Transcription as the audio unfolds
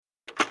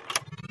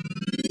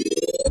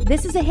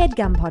This is a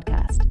HeadGum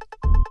podcast.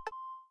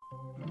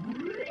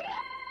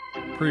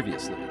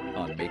 Previously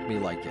on Make Me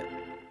Like It.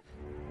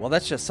 Well,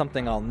 that's just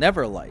something I'll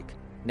never like.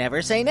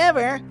 Never say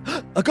never.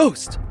 A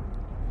ghost!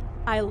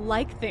 I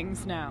like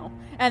things now,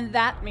 and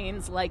that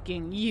means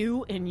liking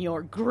you in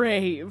your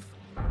grave.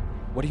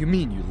 What do you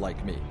mean you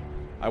like me?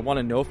 I want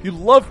to know if you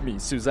love me,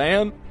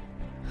 Suzanne.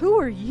 Who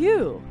are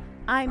you?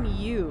 I'm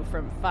you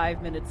from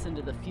 5 minutes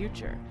into the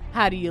future.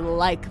 How do you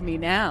like me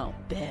now,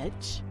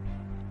 bitch?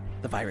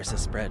 The virus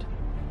has spread,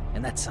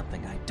 and that's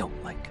something I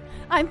don't like.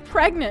 I'm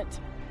pregnant!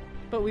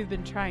 But we've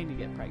been trying to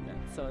get pregnant,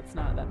 so it's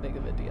not that big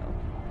of a deal.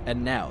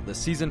 And now, the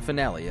season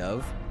finale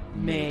of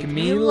Make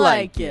Me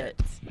Like It.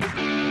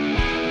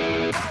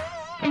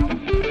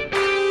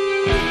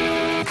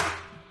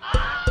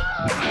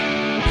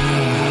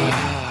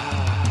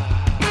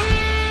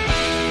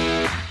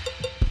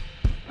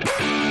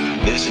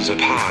 This is a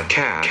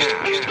podcast.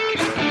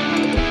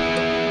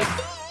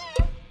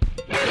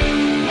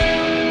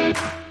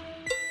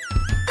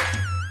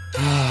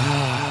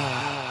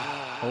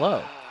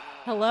 Hello.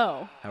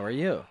 Hello. How are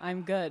you?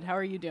 I'm good. How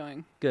are you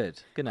doing?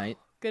 Good. Good night.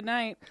 Good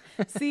night.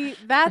 See,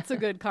 that's a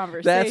good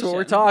conversation. That's what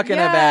we're talking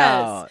Yes.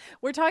 about.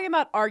 We're talking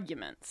about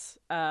arguments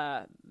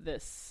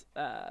this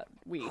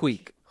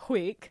week.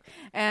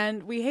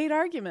 And we hate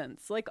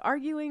arguments. Like,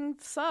 arguing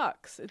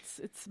sucks.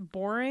 It's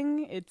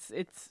boring. It's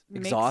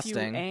Exhausting.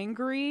 Makes you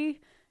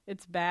angry.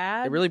 It's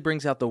bad. It really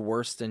brings out the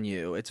worst in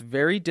you. It's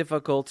very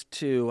difficult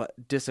to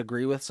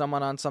disagree with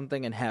someone on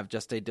something and have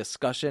just a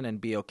discussion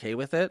and be okay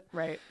with it.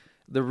 Right.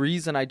 The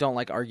reason I don't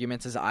like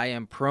arguments is I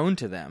am prone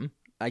to them.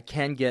 I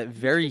can get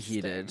very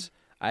heated.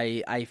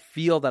 I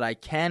feel that I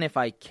can, if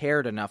I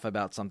cared enough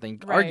about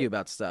something, argue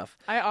about stuff.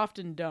 I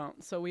often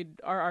don't. So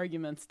our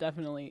arguments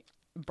definitely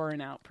burn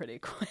out pretty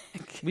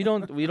quick. We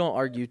don't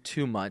argue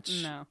too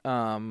much.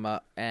 No.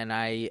 And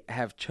I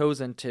have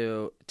chosen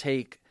to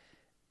take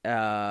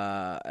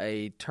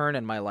a turn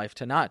in my life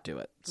to not do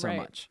it so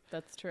much.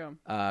 That's true.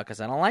 Because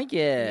I don't like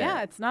it.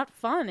 Yeah, it's not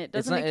fun. It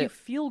doesn't make you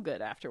feel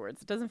good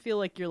afterwards. It doesn't feel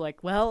like you're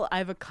like, well,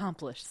 I've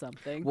accomplished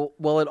something.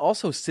 Well, it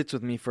also sits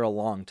with me for a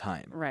long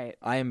time. Right.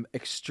 I am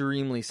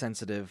extremely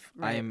sensitive.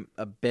 Right. I am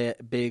a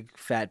big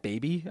fat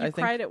baby, I think.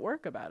 You cried at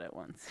work about it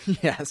once.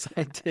 Yes,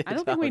 I did. I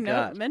don't think we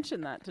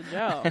mentioned that to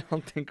Joe. I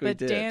don't think we did.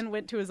 But Dan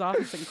went to his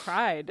office and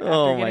cried after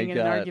Oh my getting in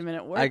an God. argument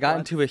at work. I got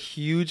once. into a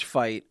huge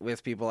fight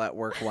with people at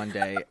work one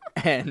day,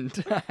 and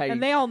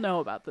they all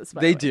know about this.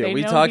 By They the way. do.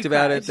 We know talked he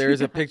about cried. it.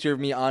 There's a picture of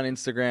me on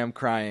Instagram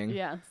crying.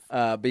 Yes.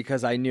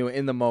 Because I knew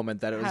in the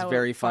moment that it was How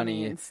very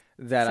funny funny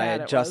and that I sad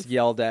had it just was.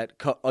 yelled at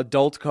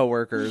adult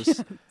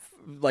coworkers,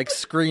 like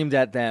screamed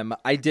at them.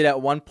 I did at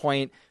one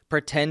point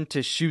pretend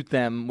to shoot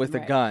them with a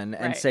Right. gun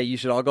and Right. say, "You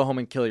should all go home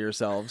and kill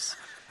yourselves."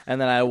 And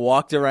then I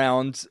walked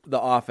around the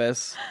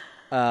office,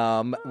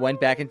 went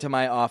back into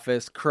my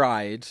office,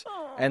 cried,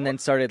 and then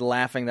started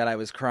laughing that I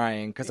was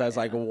crying because I was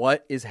like,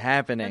 "What is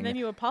happening?" And then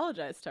you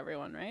apologized to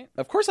everyone, right?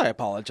 Of course, I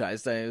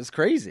apologized. It was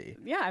crazy.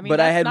 Yeah, I mean, but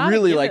I that's had not a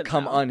really given,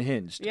 come though.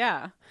 unhinged.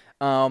 Yeah.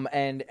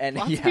 And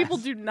Lots yes. of people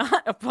do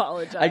not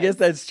apologize. I guess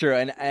that's true,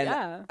 and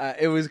Yeah.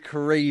 It was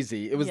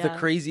crazy. It was the Yeah.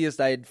 craziest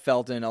I had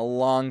felt in a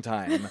long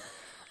time.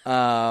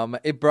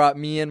 It brought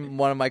me and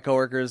one of my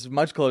coworkers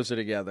much closer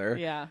together.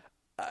 Yeah.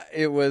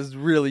 It was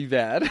really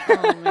bad.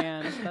 Oh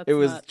man, that's It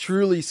was nuts.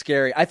 truly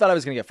scary. I thought I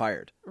was gonna get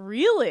fired.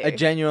 Really. I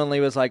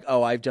genuinely was like,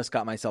 "Oh, I've just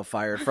got myself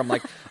fired from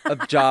like a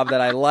job that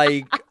I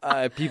like,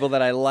 people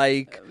that I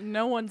like."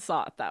 No one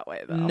saw it that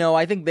way, though. No,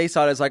 I think they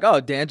saw it as like,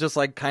 "Oh, Dan just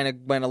like kind of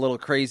went a little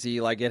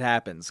crazy, like it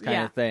happens," kind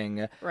Yeah. of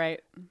thing.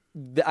 Right.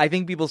 I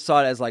think people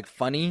saw it as like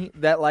funny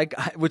that like,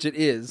 which it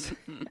is,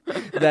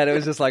 that it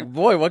was just like,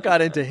 boy, what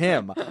got into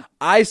him?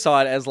 I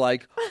saw it as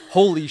like,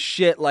 holy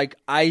shit, like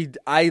I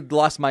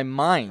lost my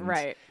mind.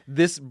 Right.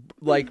 This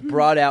like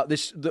brought out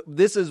this.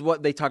 This is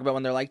what they talk about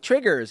when they're like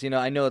triggers. You know,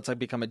 I know it's like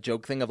become a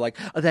joke thing of like,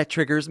 oh, that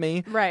triggers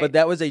me. Right. But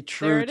that was a There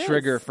true it is.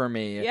 trigger for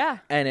me. Yeah.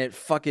 And it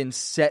fucking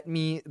set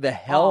me the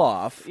hell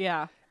off.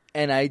 Yeah.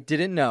 And I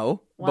didn't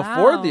know Wow.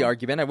 before the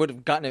argument. I would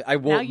have gotten it. I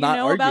will Now you not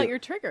know argue. about your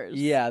triggers.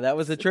 Yeah, that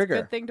was a trigger. It's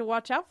a good thing to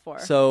watch out for.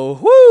 So,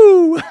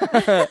 whoo!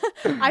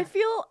 I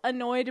feel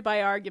annoyed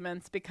by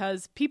arguments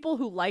because people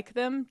who like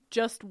them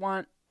just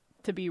want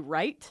to be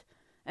right.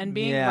 And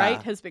being Yeah.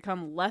 right has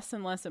become less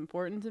and less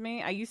important to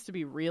me. I used to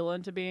be real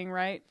into being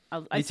right. I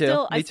Me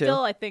too.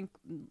 I think,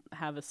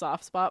 have a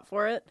soft spot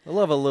for it. I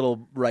love a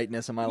little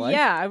rightness in my life.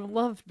 Yeah, I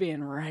loved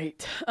being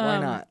right. Why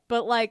not?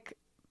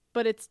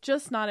 But it's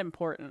just not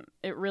important.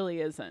 It really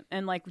isn't.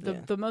 And like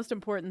the most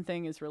important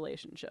thing is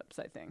relationships,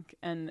 I think.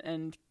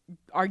 And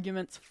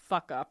arguments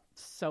fuck up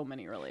so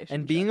many relationships.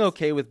 And being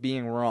okay with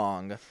being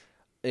wrong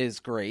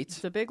is great.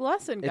 It's a big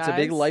lesson, guys. It's a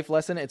big life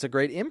lesson. It's a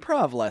great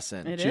improv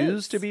lesson. It Choose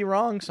is. to be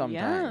wrong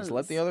sometimes. Yes.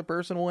 Let the other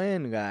person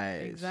win,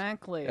 guys.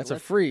 Exactly. That's a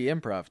free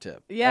improv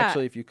tip. Yeah.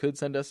 Actually, if you could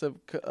send us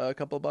a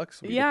couple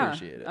bucks, we'd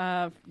appreciate it.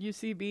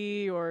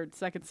 UCB or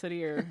Second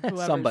City or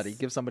whoever.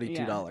 Give somebody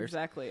 $2.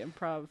 Exactly.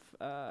 Improv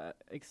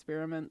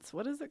experiments.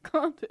 What is it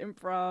called?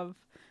 Improv.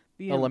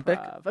 The Olympic?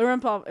 Improv.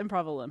 Or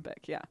improv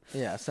Olympic. Yeah.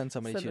 Yeah, send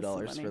somebody Send us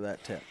some $2 money. for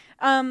that tip.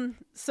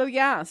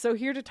 So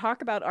here to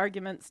talk about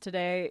arguments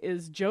today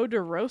is Joe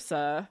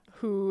DeRosa,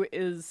 who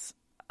is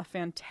a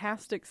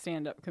fantastic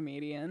stand-up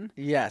comedian.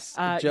 Yes.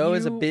 Joe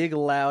is a big,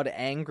 loud,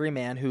 angry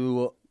man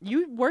who...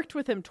 You worked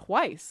with him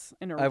twice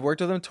in a row. I've worked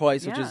with him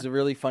twice, which is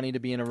really funny to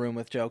be in a room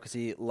with Joe because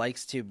he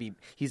likes to be...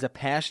 He's a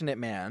passionate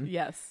man.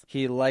 Yes.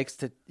 He likes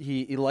to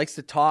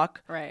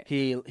talk. Right.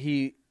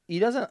 He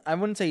doesn't... I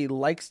wouldn't say he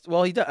likes...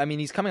 Well, he does. I mean,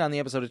 he's coming on the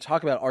episode to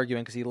talk about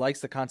arguing because he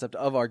likes the concept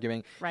of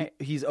arguing. Right.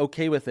 He's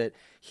okay with it.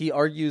 He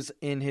argues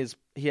in his...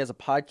 He has a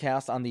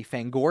podcast on the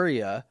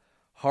Fangoria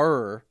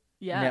horror...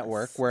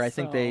 network where I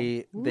think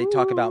they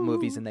talk about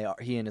movies and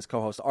he and his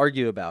co-host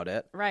argue about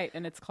it. Right,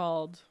 and it's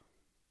called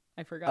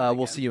I forgot.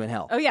 We'll See You in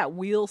Hell. Oh yeah,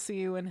 We'll See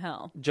You in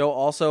Hell. Joe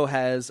also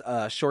has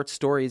short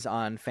stories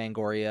on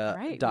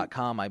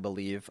Fangoria.com, I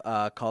believe,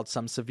 called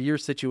Some Severe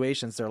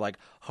Situations. They're like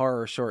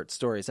horror short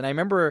stories. And I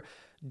remember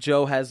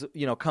Joe has,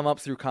 come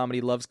up through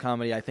comedy, loves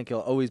comedy. I think he'll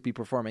always be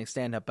performing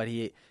stand-up, but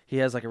he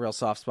has like a real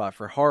soft spot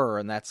for horror,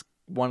 and that's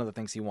one of the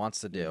things he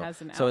wants to do.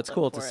 So it's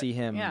cool to see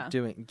him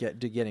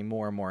getting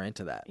more and more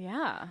into that.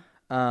 Yeah.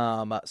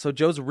 So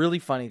Joe's a really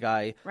funny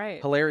guy. Right.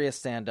 Hilarious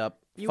stand-up.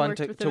 Fun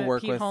to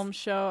work with. Pete Holmes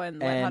Show and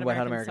Wet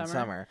Hot American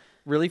Summer.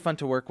 Really fun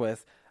to work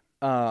with.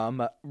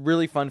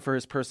 Really fun for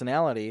his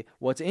personality.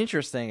 What's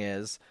interesting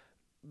is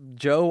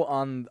Joe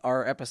on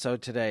our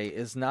episode today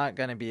is not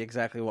going to be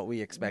exactly what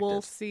we expected.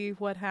 We'll see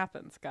what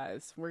happens,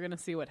 guys. We're going to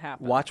see what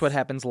happens. Watch what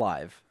happens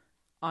live.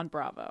 On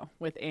Bravo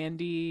with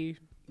Andy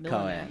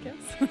Cohen.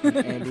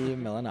 Andy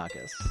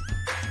Milonakis.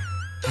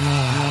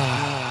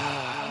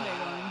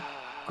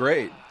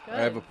 Great. Good.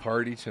 I have a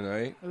party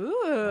tonight.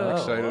 Ooh. I'm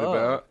excited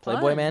about.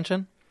 Playboy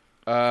Mansion?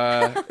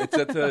 It's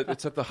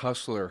at the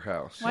Hustler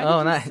House. Why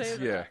nice. Say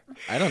that? Yeah.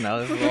 I don't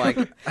know. This is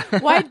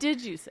like Why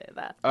did you say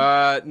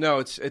that? No,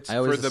 it's I for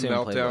always the assume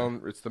Meltdown.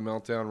 Playboy. It's the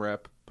Meltdown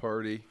rap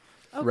party.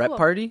 Oh, rap cool.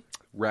 party?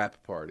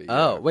 Rap party.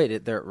 Oh, yeah.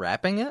 wait, they're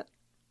rapping it?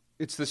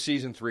 It's the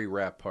season 3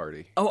 rap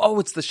party. Oh,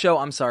 it's the show.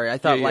 I'm sorry. I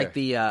thought Yeah,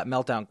 the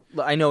Meltdown.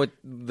 I know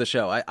the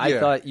show. I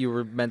thought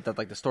you meant that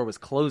like the store was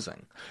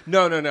closing.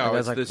 No.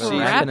 was It's like, the we're season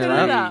wrapping it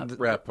up. 3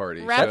 rap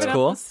party. That's Wrapping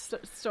cool. up the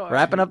store.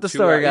 Wrapping up the Two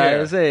store, hours,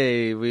 guys. yeah.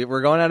 Hey,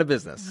 we're going out of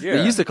business. Yeah.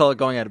 They used to call it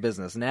going out of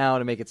business. Now,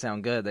 to make it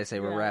sound good, they say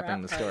we're Yeah, wrapping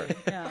wrap the store. party.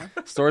 Yeah.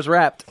 Store's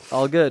wrapped.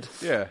 All good.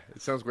 Yeah,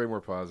 it sounds way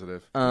more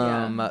positive.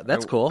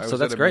 That's cool. I So was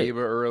that's at great.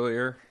 Amoeba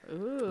earlier.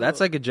 Ooh. That's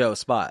like a Joe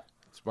spot.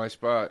 It's my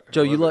spot.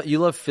 Joe, I you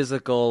love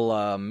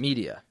physical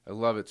media. I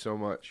love it so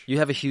much. You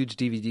have a huge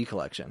DVD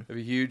collection. I have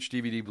a huge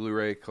DVD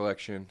Blu-ray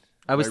collection.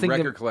 I was my thinking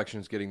record collection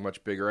is getting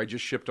much bigger. I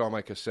just shipped all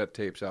my cassette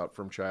tapes out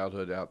from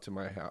childhood out to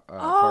my apartment.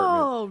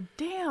 Oh,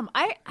 damn.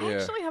 I Yeah.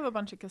 actually have a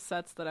bunch of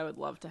cassettes that I would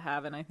love to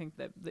have, and I think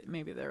that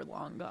maybe they're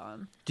long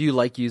gone. Do you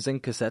like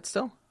using cassettes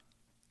still?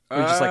 Or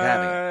you just like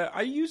having it?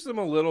 I use them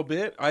a little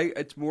bit.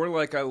 It's more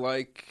like I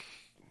like...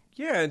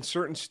 Yeah, in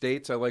certain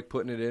states, I like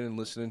putting it in and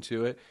listening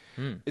to it.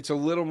 It's a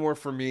little more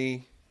for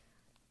me,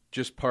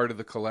 just part of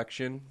the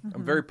collection.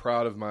 I'm very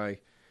proud of my,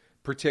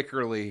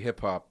 particularly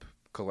hip-hop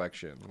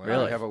collection. Like,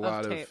 Really? I have a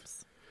lot of...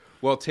 tapes.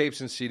 Well,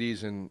 tapes and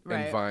CDs and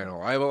Right.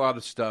 vinyl. I have a lot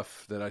of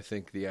stuff that I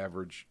think the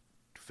average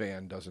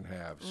fan doesn't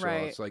have. So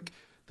Right. it's like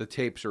the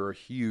tapes are a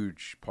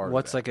huge part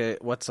What's of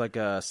that. what's like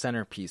a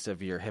centerpiece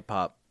of your hip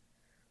hop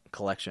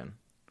collection?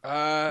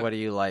 Uh, What do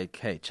you like?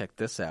 Hey, check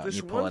this out. This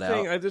You pull one it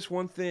thing, out. I have this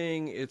one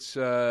thing. It's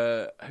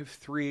I have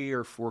 3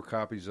 or 4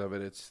 copies of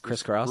it. It's this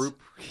Crisscross? group.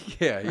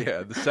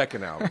 Yeah, the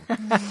second album.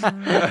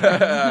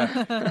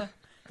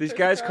 These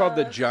guys called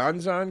the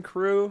Johnson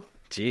Crew,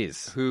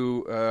 Jeez,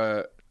 who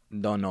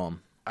don't know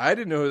them. I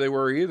didn't know who they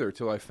were either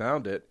till I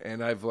found it,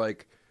 and I've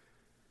like,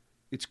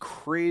 it's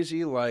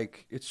crazy.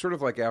 Like it's sort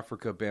of like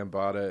Africa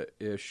Bambaataa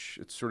ish.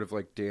 It's sort of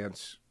like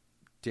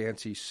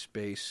dancey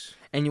space.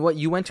 And you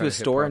went to a Kinda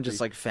store and hip-hoppy.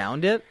 just like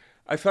found it?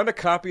 I found a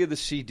copy of the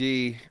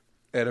CD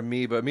at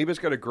Amoeba. Amoeba's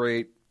got a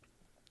great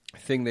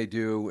thing they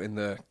do in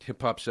the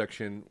hip hop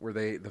section where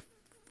the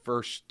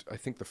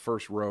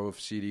first row of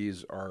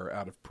CDs are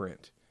out of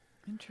print.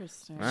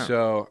 Interesting. Wow.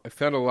 So I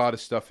found a lot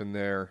of stuff in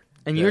there.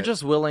 And that- you're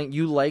just willing,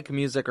 you like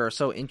music or are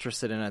so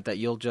interested in it that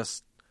you'll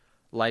just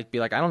be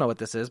like, I don't know what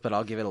this is, but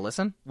I'll give it a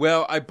listen.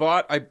 Well, I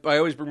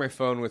always bring my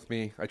phone with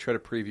me. I try to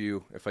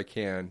preview if I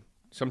can.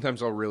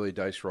 Sometimes I'll really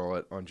dice roll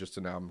it on just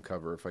an album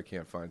cover if I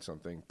can't find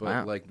something. But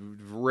Wow. like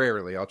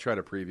rarely, I'll try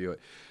to preview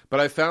it. But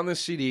I found this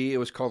CD. It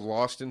was called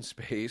Lost in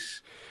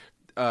Space.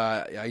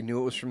 I knew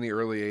it was from the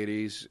early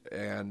 80s,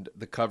 and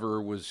the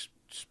cover was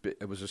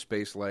it was a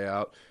space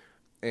layout,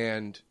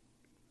 and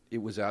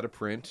it was out of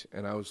print.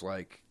 And I was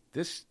like,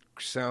 this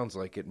sounds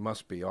like it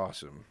must be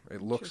awesome.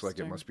 It looks like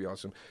it Interesting. must be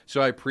awesome.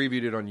 So I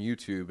previewed it on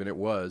YouTube, and it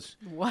was.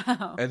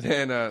 Wow. And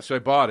then, so I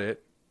bought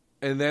it.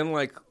 And then,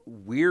 like,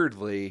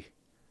 weirdly,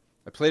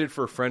 I played it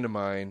for a friend of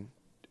mine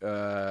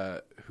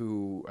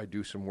who I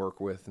do some work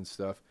with and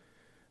stuff,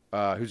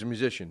 who's a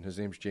musician. His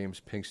name's James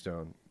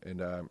Pinkstone.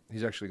 And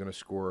he's actually going to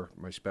score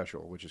my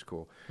special, which is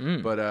cool.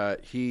 But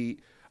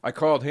I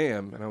called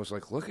him, and I was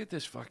like, look at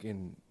this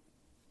fucking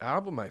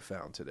album I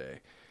found today.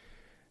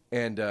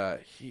 And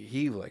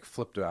he like,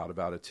 flipped out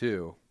about it,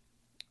 too.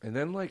 And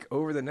then, like,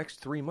 over the next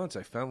 3 months,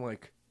 I found,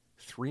 like,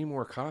 3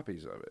 more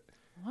copies of it.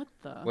 What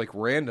the? Like,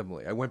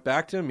 randomly. I went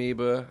back to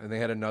Amoeba, and they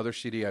had another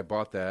CD. I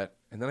bought that.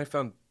 And then I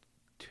found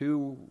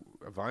 2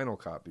 vinyl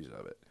copies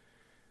of it.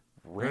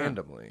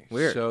 Randomly.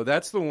 Weird. So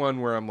that's the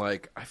one where I'm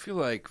like, I feel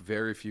like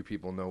very few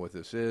people know what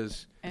this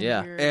is. And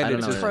Yeah. you're And I don't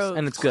it's know as this.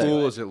 And it's good.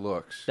 cool as it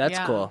looks. That's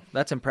Yeah. cool.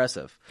 That's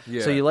impressive.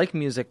 Yeah. So you like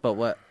music, but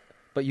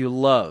you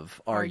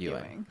love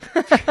arguing.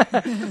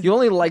 You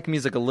only like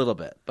music a little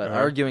bit, but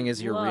arguing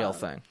is your real Love.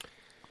 thing.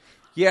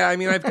 Yeah, I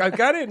mean, I've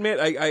got to admit,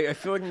 I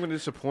feel like I'm going to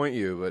disappoint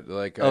you, but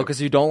like, Oh,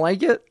 because you don't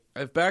like it?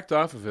 I've backed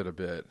off of it a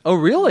bit. Oh,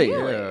 really?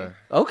 Yeah.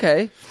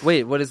 Okay.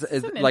 Wait, what is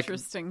It's it an like?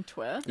 interesting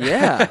twist.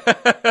 Yeah.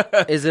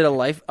 Is it a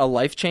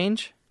life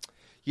change?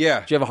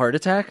 Yeah, Do you have a heart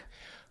attack?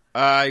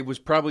 I was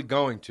probably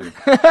going to.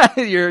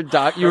 You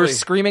were Really?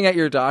 screaming at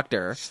your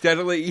doctor.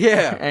 Steadily,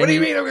 yeah. And What do you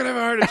he- mean I'm going to have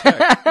a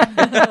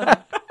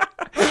heart attack?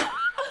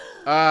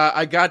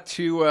 I got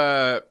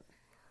to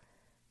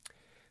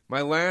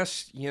my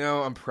last,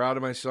 I'm proud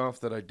of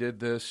myself that I did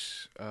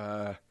this.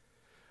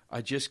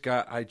 I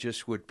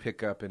just would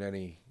pick up in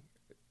any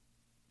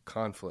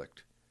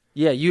conflict.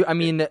 Yeah, I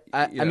mean,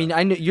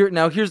 I know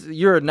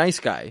you're a nice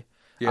guy.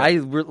 Yeah. I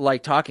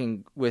like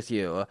talking with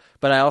you,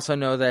 but I also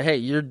know that hey,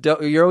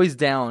 you're always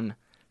down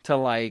to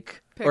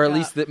like, Pick or at up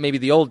least maybe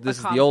the old this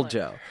is the old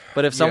conflict. Joe.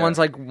 But if someone's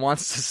like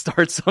wants to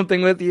start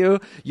something with you,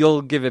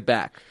 you'll give it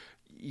back.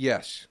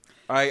 Yes.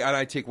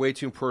 I take way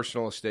too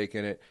personal a stake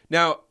in it.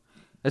 Now,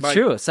 That's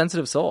true. A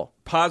sensitive soul.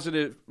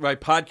 my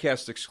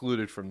podcast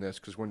excluded from this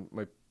because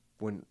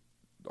when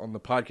on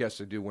the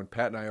podcast I do, when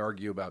Pat and I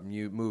argue about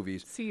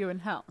movies, See you in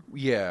hell.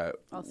 yeah,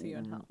 I'll see you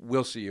in hell.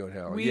 we'll see you in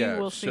hell. We yeah,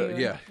 will see so, you.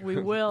 yeah. We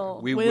will.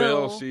 We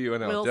will see you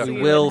in hell, We'll definitely.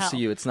 see We you will in hell. see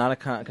you. It's not a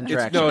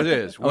contraction. No, it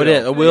is. Oh, it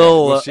is.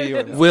 We'll see you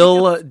in hell.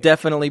 we'll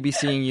definitely be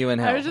seeing you in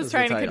hell. I was just is the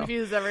trying to title.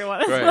 confuse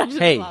everyone as Right. much as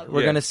Hey, possible. we're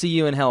Yeah. gonna see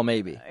you in hell,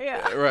 maybe.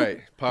 Yeah. Right.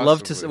 Would Possibly.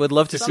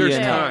 love to If see you there's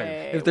in hell. time.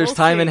 If there's We'll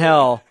time in see.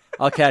 hell,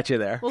 I'll catch you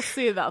there. We'll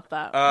see about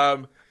that.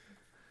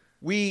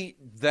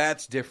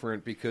 That's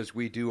different because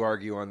we do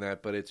argue on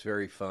that, but it's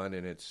very fun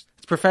and it's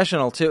It's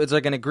professional too. It's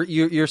like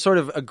you're sort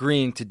of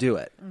agreeing to do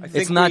it. I It's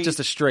think not we- just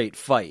a straight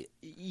fight.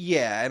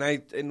 yeah,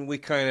 and we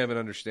kind of have an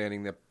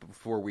understanding that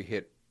before we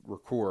hit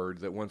record,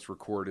 that once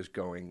record is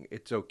going,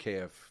 it's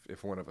okay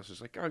if one of us is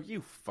like, "Oh,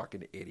 you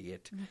fucking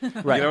idiot,"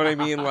 Right. You know what I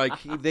mean? Like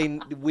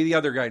the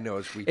other guy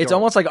knows we. It's don't.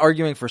 almost like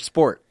arguing for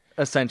sport,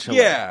 essentially.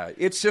 Yeah,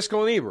 it's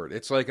Siskel and Ebert.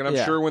 It's like, and I'm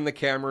Yeah. sure when the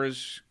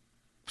cameras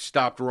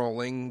stopped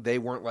rolling, they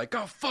weren't like,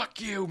 "Oh,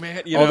 fuck you,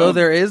 man." You Although know?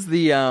 there is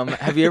the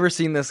have you ever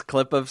seen this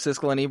clip of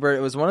Siskel and Ebert?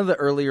 It was one of the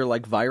earlier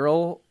like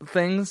viral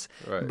things,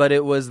 Right. but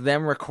it was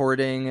them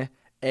recording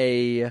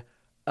a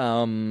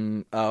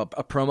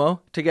promo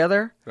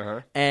together,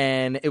 Uh-huh.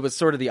 and it was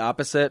sort of the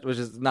opposite, which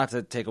is not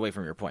to take away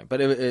from your point,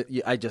 but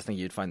I just think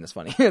you'd find this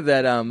funny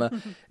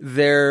that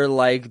they're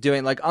like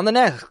doing like on the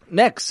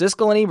next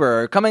Siskel and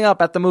Ebert are coming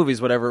up at the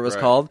movies, whatever it was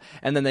Right. called,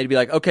 and then they'd be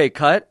like, okay,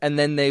 cut, and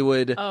then they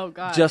would Oh,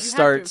 God. just You have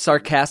start to-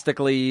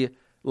 sarcastically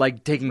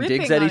like taking Ripping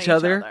digs at on each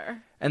other.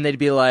 And they'd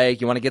be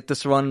like, "You want to get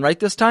this one right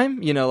this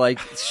time?" You know, like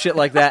shit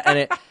like that.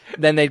 And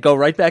then they'd go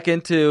right back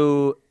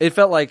into. It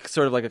felt like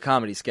sort of like a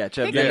comedy sketch.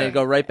 And then Yeah. they'd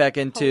go right back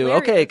into,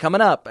 Hilarious. "Okay, coming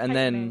up," and Picking.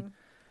 then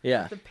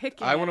yeah, The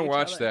picking I at want to each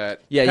watch other.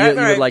 that. Yeah, Pat you and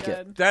I- would like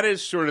it. That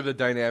is sort of the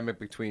dynamic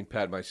between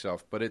Pat and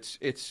myself, but it's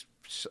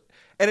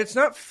and it's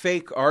not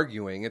fake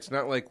arguing. It's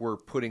not like we're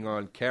putting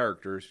on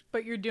characters.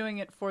 But you're doing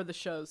it for the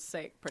show's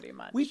sake, pretty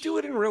much. We do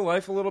it in real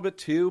life a little bit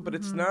too, but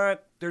Mm-hmm. it's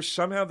not. There's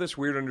somehow this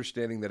weird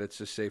understanding that it's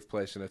a safe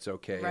place and it's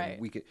okay. Right.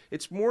 And we can.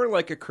 It's more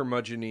like a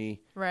curmudgeon-y,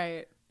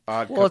 Right.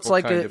 odd Well, it's couple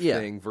like kind a- of yeah.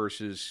 thing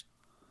versus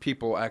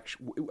people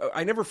actually.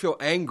 I never feel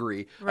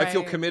angry. I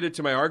feel Right. committed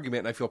to my argument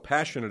and I feel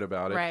passionate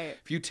about it. Right.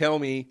 If you tell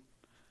me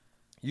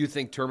you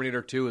think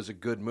Terminator 2 is a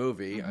good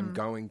movie, Mm-hmm. I'm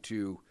going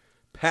to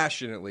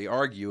passionately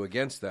argue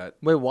against that.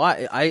 Wait,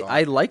 why?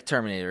 I like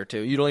Terminator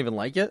 2. You don't even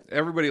like it?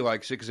 Everybody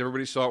likes it because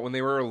everybody saw it when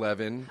they were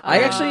 11.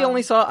 I actually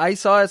only saw it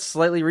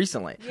slightly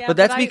recently, Yeah, but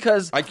that's but I-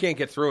 because I can't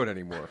get through it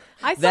anymore,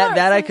 I saw that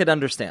it I for- could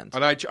understand.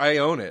 and I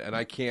own it, and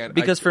I can't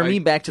Because for me,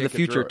 Back to the can't get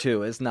through Future it.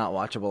 2 is not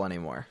watchable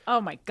anymore.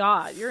 Oh my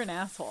God, you're an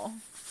asshole.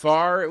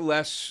 Far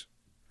less.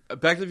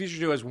 Back to the Future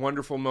 2 has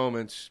wonderful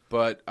moments,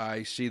 but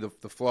I see the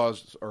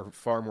flaws are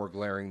far more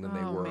glaring than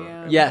they Oh, were.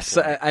 man. at Yes,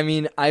 one point. I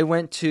mean, I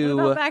went What to.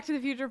 about Back to the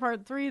Future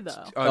Part 3,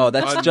 though? Oh,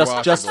 that's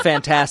Unwatchable. just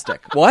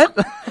fantastic. What?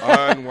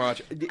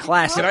 Unwatchable.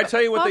 Classic. Can I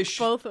tell you what they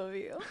Fuck both of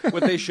you.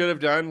 what they should have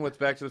done with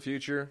Back to the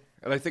Future?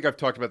 And I think I've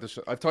talked about this.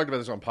 I've talked about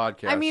this on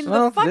podcasts. I mean,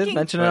 Well, the they fucking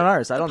mention it on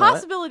ours. I don't know it.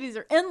 possibilities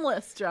are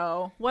endless,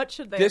 Joe. What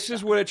should they? this have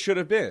is done? what it should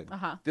have been.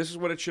 Uh-huh. This is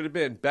what it should have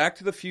been. Back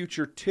to the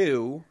Future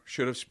 2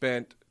 should have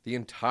spent the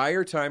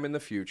entire time in the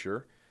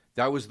future.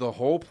 That was the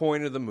whole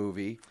point of the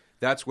movie.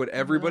 That's what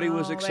everybody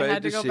was Oh, excited They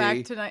had to go see. back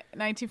to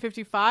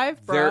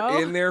 1955, bro.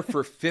 They're in there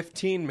for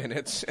 15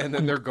 minutes and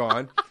then they're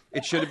gone.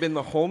 It should have been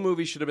the whole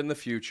movie should have been the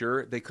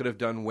future. They could have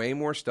done way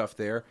more stuff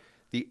there.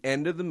 The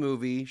end of the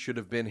movie should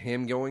have been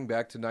him going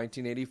back to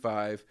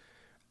 1985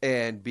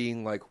 and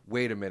being like,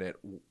 "Wait a minute.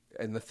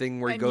 and the thing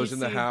where he And goes you in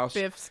the see house.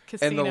 Biff's And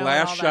casino the and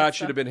last all that shot should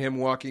stuff. have been him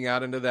walking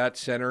out into that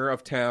center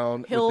of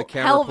town Hell with the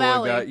camera pulling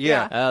Valley, back.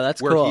 yeah. Oh,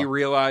 that's where cool. he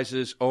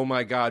realizes, oh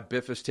my God,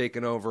 Biff has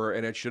taken over,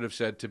 and it should have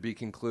said to be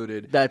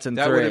concluded. That's in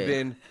That would 3. have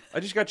been. I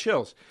just got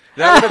chills.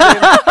 That would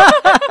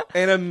have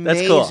been an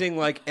That's cool. amazing,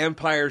 like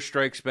Empire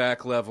Strikes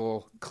Back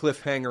level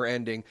cliffhanger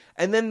ending.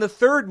 And then the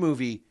third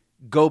movie,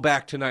 go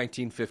back to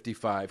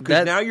 1955 because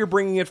That- now you're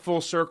bringing it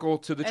full circle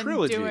to the And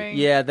trilogy. doing-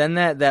 Yeah, then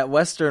that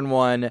Western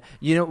one,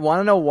 you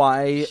want to know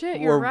why?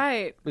 Shit, you're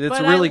right. It's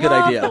But a really I good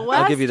love idea. The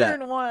I'll give you that.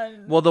 Western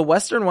one. Well, the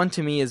Western one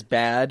to me is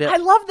bad. I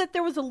love that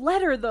there was a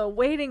letter though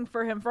waiting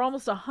for him for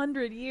almost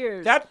 100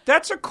 years.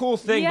 That's a cool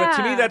thing, but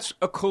to me Yeah. that's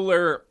a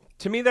cooler.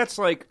 To me, that's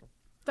like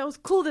That was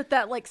cool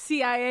that like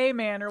CIA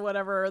man or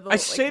whatever. Or the, I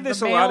say like, this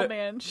the a lot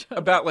mailman showed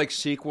about like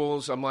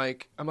sequels. I'm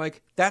like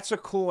that's a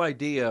cool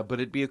idea, but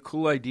it'd be a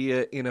cool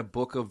idea in a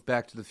book of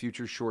Back to the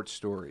Future short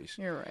stories.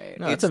 You're right.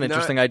 No, that's it's an not-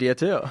 interesting idea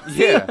too.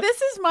 Yeah, This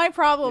is my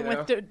problem You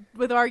know?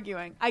 with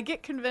arguing. I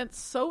get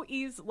convinced so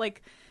easy.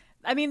 Like,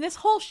 I mean, this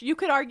whole you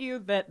could argue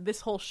that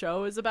this whole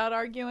show is about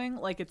arguing.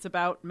 Like, it's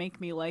about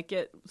make me like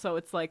it. So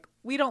it's like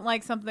we don't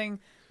like something,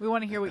 we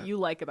want to hear what you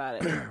like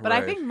about it. But I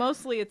Right. think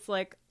mostly it's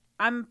like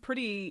I'm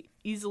pretty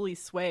easily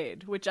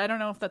swayed, which I don't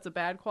know if that's a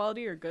bad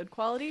quality or good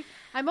quality.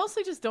 I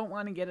mostly just don't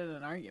want to get in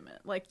an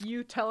argument. Like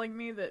you telling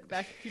me that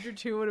Back to the Future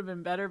 2 would have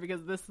been better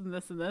because this and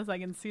this and this, I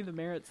can see the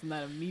merits in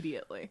that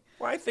immediately.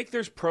 well, I think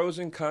there's pros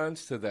and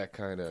cons to that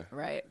kind of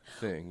Right.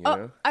 thing. You Oh,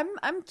 know,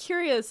 I'm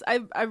curious.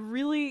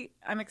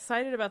 I'm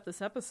excited about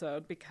this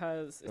episode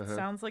because it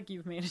sounds like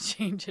you've made a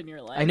change in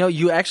your life. I know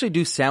you actually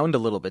do sound a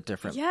little bit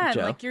different. Yeah, and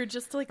Joe. like you're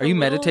just like. Are you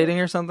meditating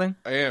or something?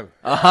 I am.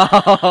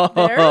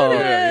 There it is.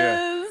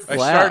 Yeah. I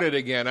Wow. started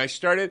again.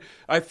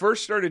 I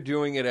first started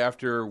doing it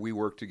after we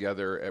worked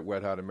together at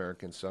Wet Hot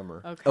American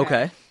Summer.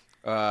 Okay.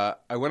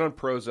 I went on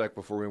Prozac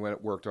before we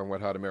worked on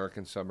Wet Hot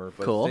American Summer,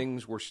 but Cool.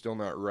 things were still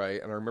not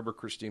right. And I remember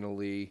Christina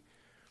Lee,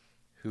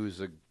 who's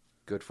a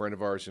good friend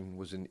of ours and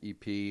was an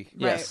EP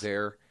Yes.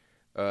 there.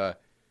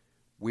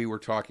 We were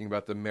talking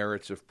about the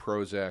merits of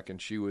Prozac,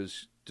 and she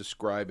was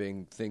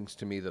describing things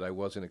to me that I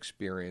wasn't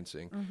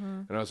experiencing.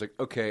 And I was like,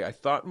 okay, I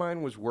thought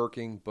mine was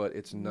working, but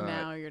it's not.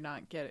 Now you're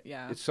not getting.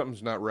 Yeah. It's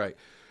something's not right.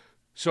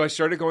 So I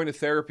started going to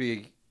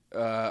therapy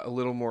a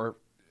little more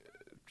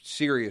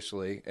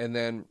seriously, and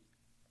then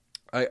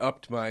I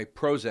upped my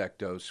Prozac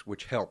dose,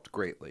 which helped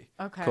greatly.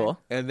 Okay. Cool.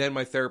 And then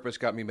my therapist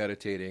got me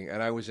meditating,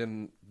 and I was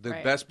in the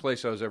Right. best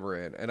place I was ever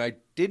in. And I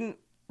didn't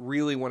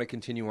really want to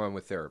continue on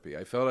with therapy.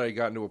 I felt I had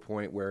gotten to a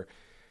point where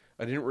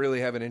I didn't really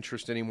have an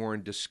interest anymore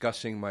in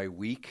discussing my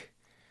week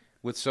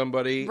with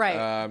somebody. Right.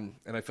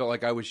 And I felt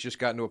like I was just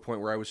gotten to a point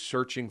where I was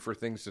searching for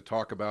things to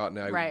talk about, and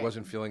I Right.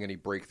 wasn't feeling any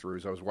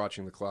breakthroughs. I was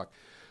watching the clock.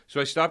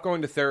 So I stopped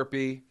going to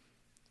therapy,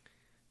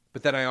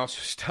 but then I also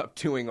stopped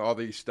doing all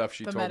the stuff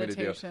she The told me to do.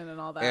 meditation and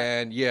all that.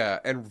 And yeah,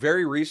 and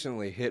very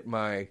recently hit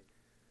my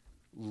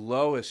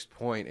lowest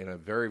point in a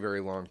very, very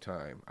long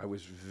time. I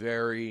was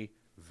very,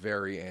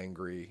 very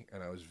angry,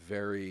 and I was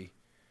very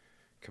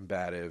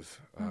combative.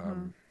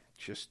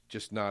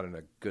 Just not in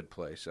a good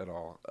place at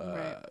all.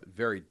 Right.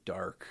 Very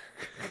dark.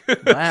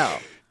 Wow.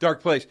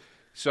 Dark place.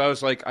 So I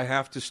was like, I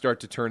have to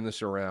start to turn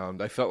this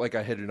around. I felt like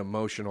I hit an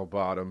emotional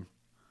bottom.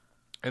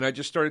 And I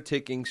just started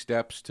taking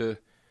steps to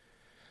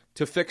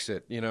fix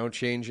it,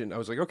 change it. I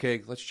was like,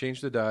 okay, let's change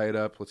the diet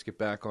up. Let's get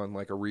back on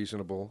like a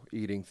reasonable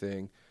eating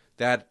thing.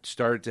 That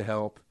started to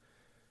help.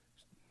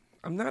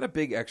 I'm not a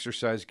big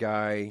exercise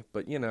guy,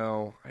 but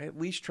I at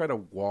least try to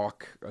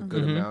walk a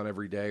good amount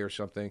every day or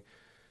something.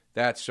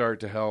 That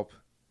started to help.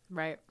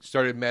 right.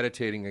 Started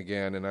meditating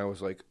again, and I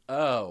was like,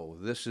 oh,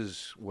 this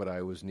is what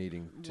I was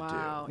needing to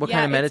Wow. What yeah,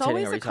 kind of meditating it's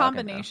always are we a talking about?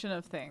 combination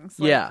of things.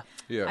 Yeah.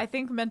 Yeah. I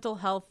think mental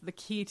health, the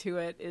key to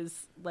it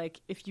is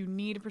like if you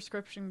need a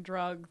prescription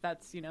drug,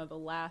 that's, the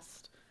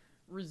last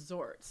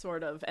resort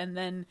sort of. And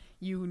then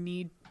you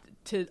need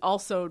to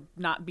also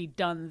not be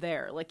done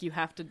there. Like you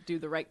have to do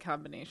the right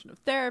combination of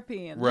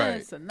therapy and Right.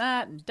 this and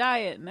that and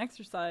diet and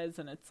exercise.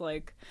 And it's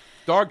like,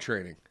 Dog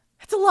training.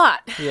 it's a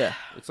lot. Yeah.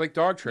 It's like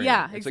dog training.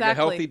 Yeah, It's like a exactly.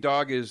 healthy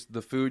dog is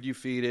the food you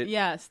feed it.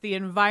 Yes. The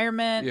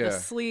environment, Yeah. the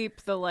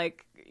sleep, the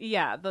like,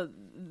 yeah, the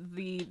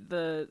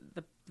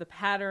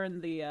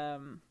pattern, the,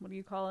 what do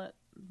you call it?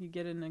 You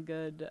get in a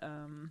good,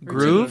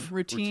 Groove?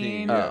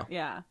 routine. Oh.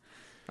 Yeah.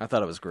 I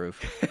thought it was groove.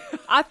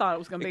 I thought it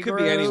was going to It be could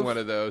groove. be any one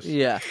of those.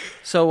 Yeah.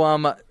 So,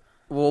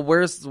 well,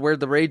 where'd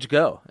the rage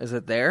go? Is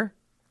it there?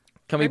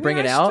 Can we I mean, bring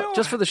it I out still-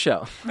 just for the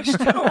show?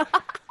 I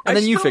And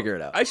then you still- figure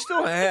it out. I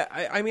still have.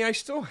 I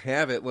still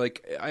have it.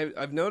 Like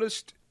I've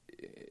noticed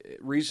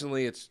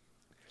recently, it's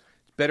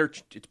better.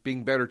 It's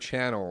being better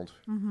channeled.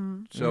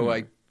 Mm-hmm. So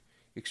I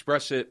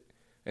express it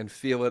and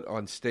feel it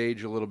on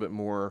stage a little bit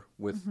more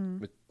with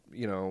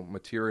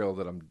material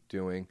that I'm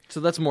doing. So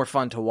that's more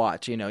fun to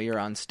watch. You're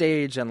on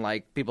stage and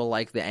like people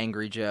like the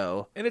angry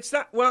Joe. And it's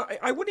not. Well,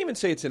 I wouldn't even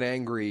say it's an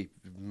angry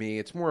me.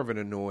 It's more of an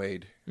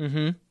annoyed.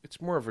 Mm-hmm.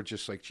 It's more of a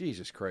just like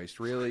Jesus Christ,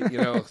 really.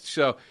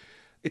 So.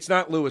 It's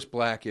not Lewis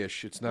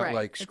Blackish. It's not Right.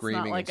 like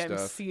screaming It's not like and I'm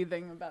stuff.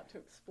 seething, about to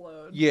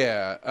explode.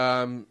 Yeah,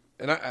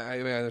 And I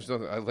mean, there's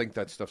nothing. I think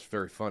that stuff's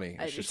very funny.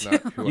 It's do just too.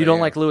 not who You I don't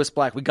am. like Lewis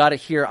Black. We got it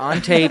here on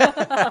tape.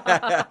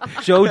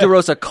 Joe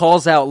DeRosa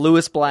calls out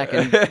Lewis Black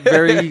in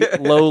very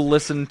low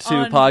listened to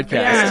On- podcast.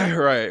 yeah.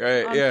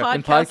 right, On yeah.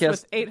 podcast, podcast-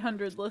 with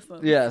 800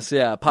 listens. Yes,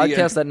 yeah.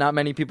 Podcast that not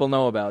many people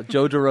know about.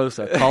 Joe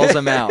DeRosa calls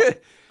him out.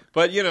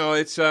 But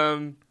it's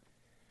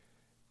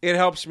it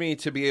helps me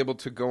to be able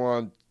to go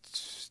on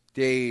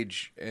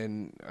stage,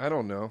 and I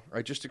don't know,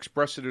 I just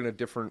express it in a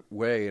different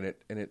way, and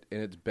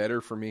it's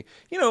better for me.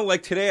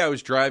 Like today I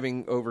was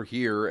driving over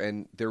here,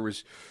 and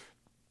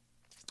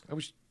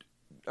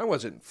I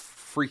wasn't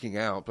freaking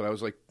out, but I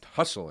was like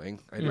hustling.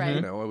 I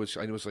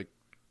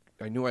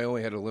knew I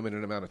only had a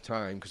limited amount of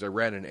time because I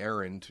ran an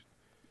errand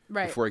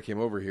Right. before I came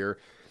over here,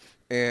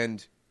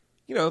 and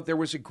there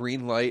was a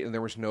green light, and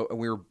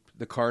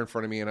the car in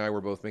front of me and I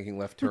were both making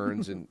left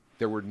turns, and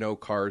there were no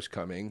cars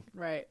coming.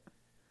 Right.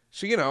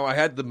 So I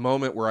had the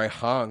moment where I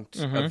honked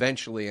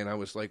eventually, and I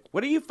was like,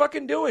 "What are you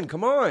fucking doing?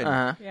 Come on!"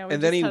 Yeah, we and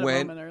just then he had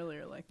went. a moment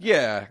earlier like that.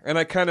 Yeah, and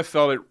I kind of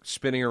felt it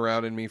spinning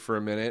around in me for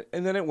a minute,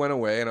 and then it went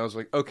away, and I was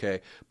like,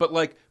 okay. But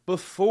like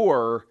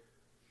before,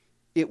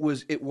 it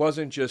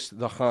wasn't just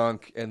the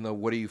honk and the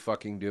what are you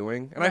fucking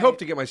doing? And I Right. hope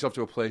to get myself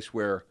to a place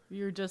where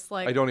You're just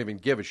like I don't even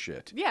give a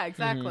shit. Yeah,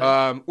 exactly.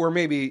 Or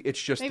maybe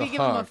it's just Maybe the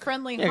give honk. him a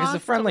friendly Yeah, 'cause honk. the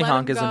friendly to let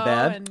honk him isn't go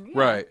bad. and, yeah.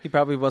 Right. He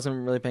probably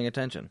wasn't really paying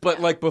attention.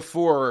 But like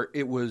before,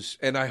 it was,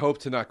 and I hope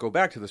to not go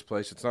back to this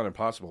place. It's not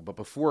impossible. But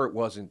before, it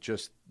wasn't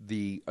just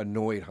the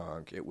annoyed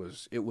honk. It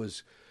was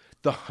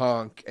the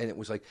honk, and it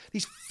was like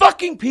these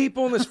fucking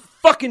people in this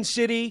fucking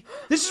city.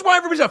 This is why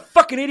everybody's a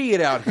fucking idiot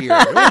out here.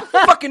 Nobody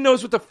fucking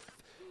knows what the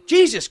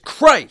Jesus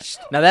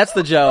Christ. Now that's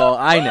the Joe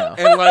I know.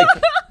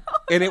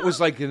 And it was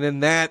like, and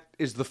then that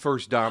is the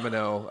first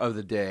domino of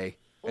the day,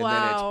 and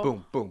then it's Wow.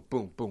 boom, boom,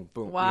 boom, boom,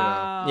 boom.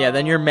 Wow. Yeah,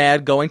 then you're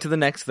mad going to the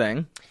next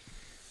thing.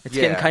 It's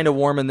getting Yeah. kind of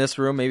warm in this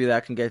room. Maybe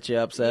that can get you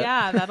upset.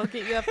 Yeah, that'll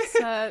get you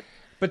upset.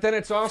 But then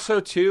it's also,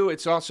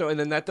 and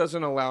then that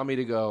doesn't allow me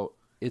to go,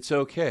 it's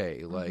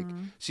okay. Like,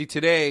 see,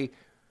 today,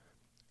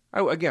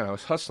 I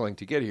was hustling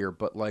to get here,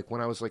 but like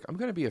when I was like, I'm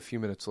going to be a few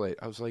minutes late,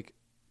 I was like,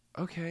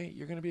 okay,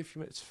 you're going to be a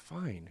few minutes,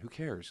 fine, who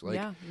cares? Like,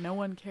 Yeah, no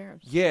one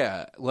cares.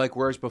 yeah, like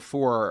whereas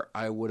before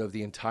I would have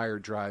the entire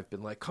drive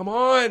been like, come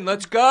on,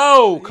 let's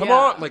go, come Yeah.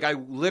 on. Like I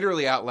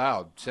literally out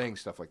loud saying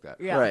stuff like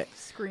that. Yeah, Right.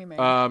 screaming.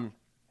 And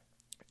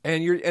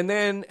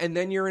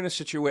then you're in a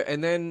situation,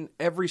 and then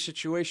every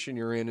situation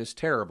you're in is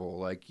terrible.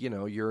 Like,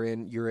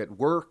 you're at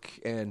work,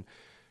 and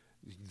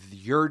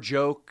your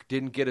joke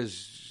didn't get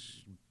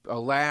a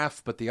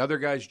laugh, but the other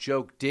guy's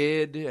joke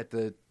did at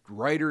the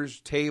writer's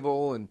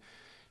table, and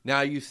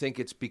now you think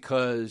it's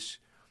because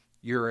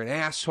you're an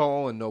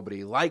asshole and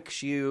nobody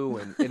likes you,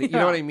 and you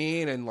know what I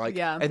mean? And like,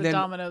 yeah, and the then,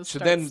 dominoes so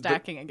start then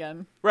stacking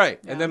again. right,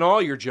 Yeah. and then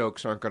all your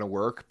jokes aren't going to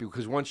work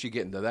because once you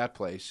get into that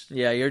place,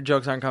 Yeah, your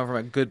jokes aren't coming from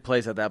a good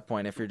place at that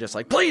point if you're just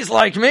like, please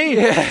like me,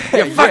 you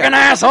fucking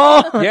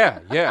asshole.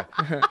 yeah.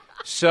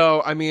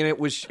 So I mean,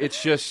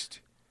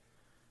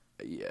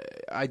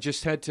 I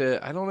just had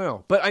to. I don't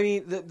know, but I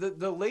mean,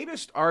 the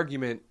latest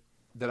argument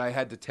that I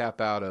had to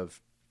tap out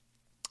of,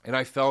 and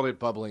I felt it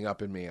bubbling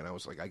up in me, and I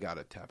was like, I got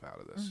to tap out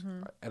of this,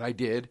 and I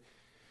did,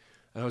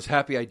 and I was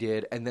happy I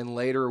did. And then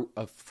later,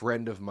 a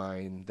friend of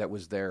mine that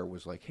was there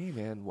was like, "Hey,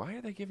 man, why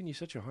are they giving you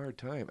such a hard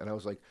time?" And I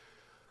was like,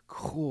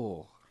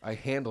 "Cool, I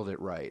handled it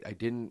right. I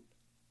didn't."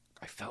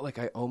 I felt like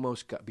I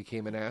almost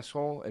became an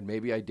asshole, and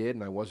maybe I did,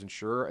 and I wasn't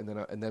sure. And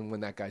then when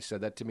that guy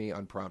said that to me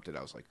unprompted,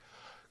 I was like,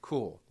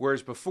 cool.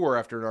 Whereas before,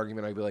 after an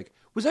argument, I'd be like,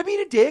 was I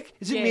being a dick?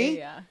 Is it Yeah, me?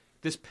 yeah.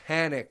 This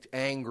panicked,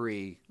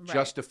 angry, Right.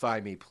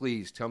 justify me,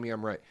 please. Tell me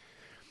I'm right.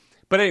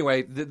 But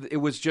anyway, it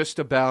was just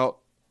about,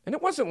 and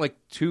it wasn't like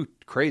too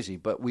crazy,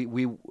 but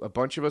we a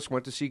bunch of us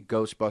went to see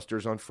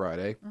Ghostbusters on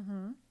Friday.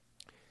 Mm-hmm.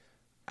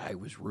 I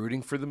was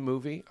rooting for the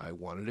movie. I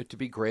wanted it to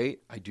be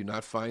great. I do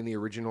not find the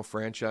original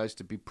franchise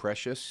to be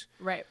precious.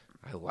 Right.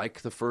 I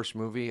like the first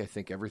movie. I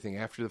think everything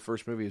after the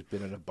first movie has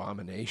been an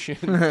abomination.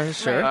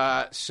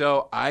 Sure.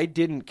 So I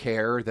didn't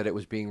care that it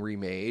was being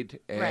remade,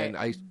 and Right.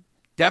 I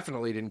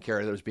definitely didn't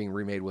care that it was being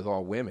remade with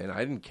all women. I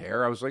didn't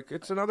care. I was like,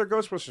 it's another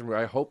Ghostbusters movie.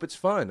 I hope it's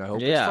fun. I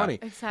hope it's Yeah. funny.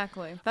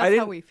 Exactly. I That's how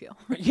didn't- we feel.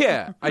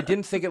 Yeah, I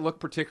didn't think it looked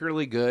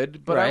particularly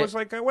good, but I Right. was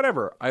like,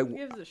 whatever. Who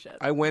gives a shit?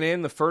 I went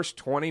in the first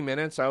 20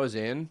 minutes I was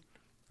in.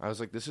 I was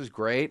like, this is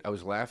great. I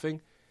was laughing.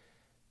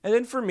 And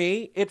then for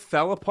me, it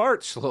fell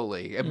apart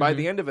slowly. And by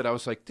the end of it, I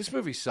was like, this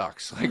movie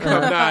sucks. Like,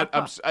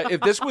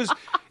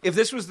 if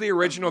this was the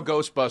original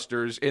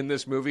Ghostbusters in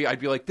this movie, I'd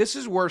be like, this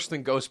is worse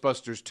than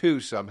Ghostbusters 2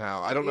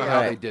 somehow. I don't know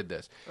how Right. they did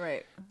this.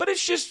 Right. But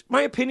it's just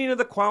my opinion of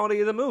the quality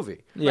of the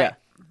movie. Yeah.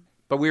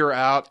 But we were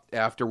out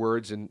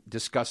afterwards and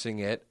discussing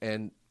it,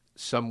 and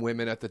some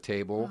women at the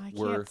table I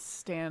were can't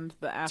stand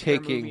the after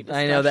taking- movie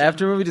I know, the discussion.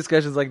 after movie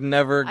discussion is like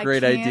never a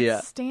great I can't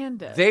idea.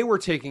 stand it. they were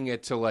taking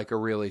it to like a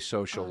really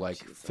social, like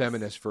Jesus.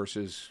 feminist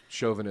versus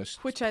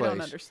chauvinist which place. I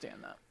don't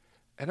understand that.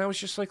 And I was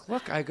just like,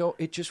 look,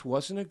 it just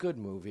wasn't a good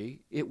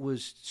movie. It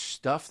was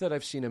stuff that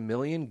I've seen a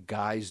million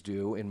guys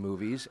do in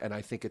movies, and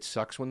I think it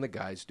sucks when the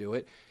guys do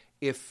it.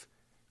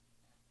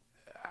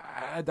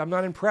 I'm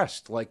not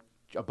impressed. Like,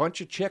 a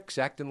bunch of chicks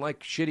acting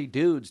like shitty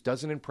dudes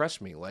doesn't impress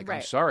me. Like, I'm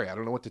Right. sorry, I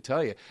don't know what to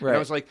tell you. And Right. I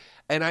was like,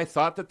 and I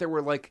thought that there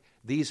were like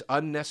these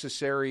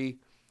unnecessary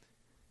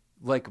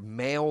like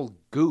male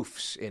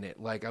goofs in it.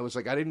 Like, I was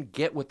like, I didn't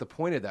get what the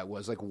point of that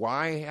was. Like,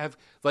 why have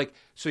like,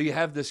 so you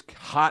have this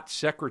hot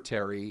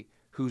secretary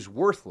who's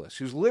worthless,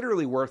 who's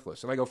literally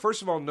worthless. And I go,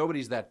 first of all,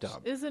 nobody's that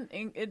dumb.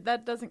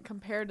 That doesn't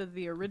compare to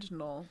the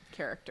original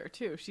character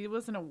too. She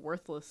wasn't a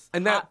worthless.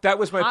 And hot- that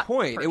was my hot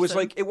point. It was person.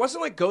 like, it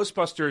wasn't like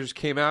Ghostbusters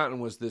came out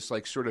and was this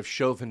like sort of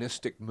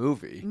chauvinistic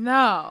movie.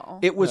 no.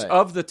 It was Right.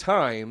 of the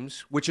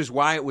times, which is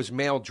why it was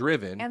male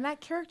driven. And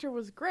that character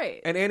was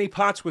great. And Annie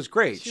Potts was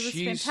great. She was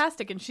She's-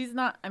 fantastic, and she's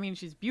not. I mean,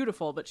 she's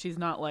beautiful, but she's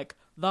not like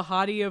the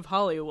hottie of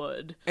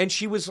Hollywood, And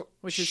she was,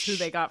 which is who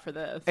they got for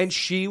this. and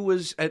she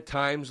was at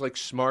times like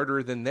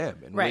smarter than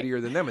them and Right. wittier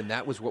than them, and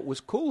that was what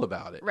was cool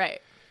about it.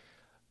 right.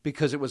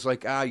 Because it was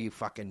like, you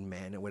fucking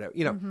men or whatever,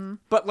 you know. Mm-hmm.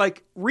 But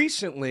like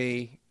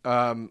recently,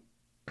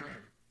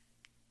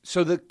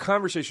 so the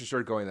conversation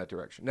started going that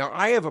direction. Now,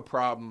 I have a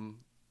problem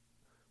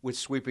with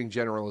sweeping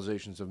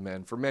generalizations of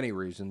men for many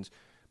reasons,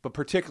 but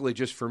particularly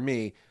just for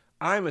me.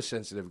 I'm a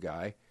sensitive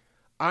guy.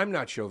 I'm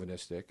not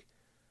chauvinistic.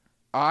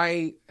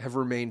 I have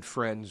remained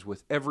friends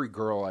with every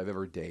girl I've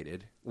ever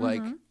dated.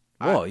 Like,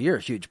 Whoa, you're a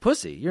huge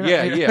pussy. You're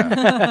yeah, not,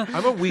 yeah.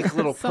 I'm a weak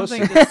little pussy.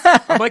 Something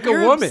to- I'm like a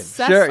You're woman.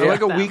 obsessed Sure, I'm with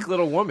like a them. weak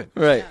little woman.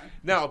 Right.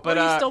 No, But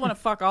but you still want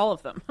to fuck all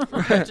of them,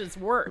 which is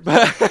worse.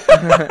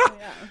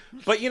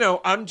 But, you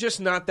know, I'm just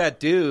not that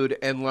dude,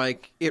 and,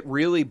 like, it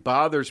really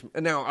bothers me.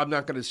 Now, I'm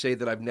not going to say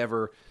that I've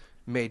never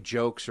made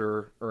jokes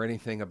or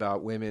anything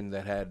about women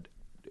that had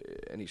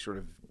any sort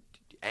of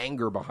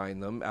anger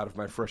behind them out of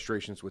my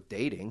frustrations with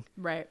dating,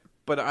 Right.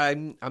 but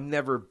I'm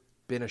never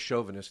been a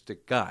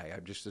chauvinistic guy.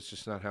 It's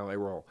just not how I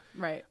roll.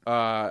 Right.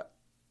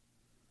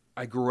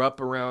 I grew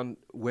up around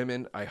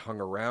women. I hung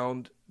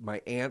around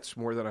my aunts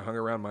more than I hung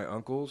around my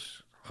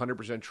uncles.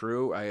 100%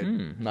 true. I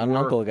had Not an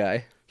uncle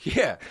guy.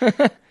 Yeah.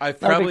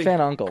 I've Not a big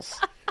fan of uncles.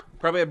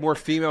 probably had more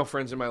female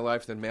friends in my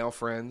life than male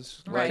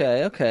friends. Right.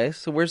 Okay.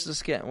 So where's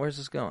this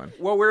going?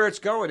 Well, where it's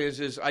going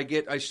is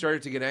I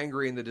started to get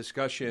angry in the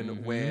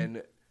discussion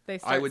when They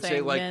start I would saying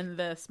say, like, men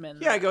this, men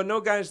yeah, I that. go,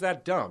 no guy's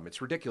that dumb.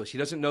 It's ridiculous. He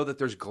doesn't know that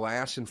there's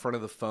glass in front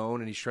of the phone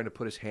and he's trying to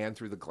put his hand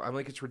through the glass. I'm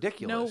like, it's No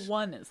ridiculous.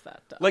 one is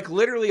that dumb. Like,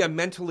 literally a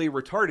mentally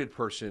retarded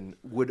person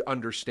would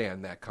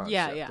understand that concept.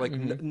 Yeah, yeah. Like,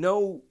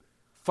 no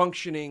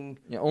functioning...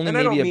 Yeah, only and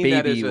I don't maybe a mean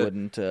that baby as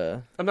wouldn't.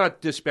 I'm not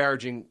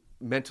disparaging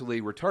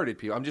mentally retarded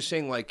people. I'm just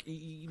saying, like,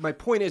 my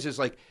point is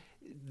like,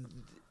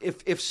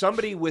 if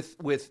somebody with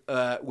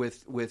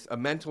a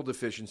mental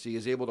deficiency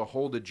is able to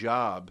hold a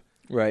job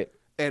Right.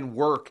 and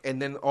work,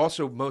 and then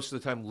also most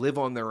of the time live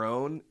on their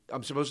own,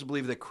 I'm supposed to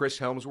believe that Chris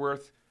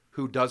Helmsworth,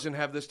 who doesn't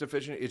have this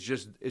deficiency, it's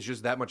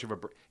just that much of a.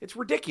 It's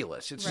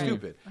ridiculous. It's Right.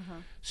 stupid.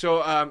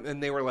 So,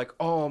 and they were like,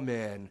 "Oh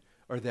man,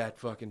 are that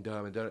fucking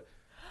dumb?" And That's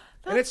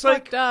it's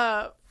like, fucked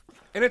up.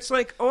 and it's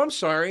like, oh, I'm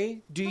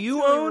sorry. Do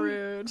you really own?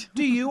 rude.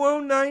 Do you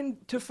own 9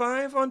 to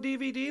 5 on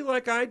DVD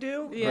like I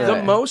do? Yeah. The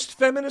Right. most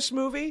feminist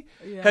movie.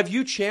 Yeah. Have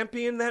you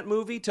championed that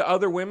movie to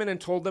other women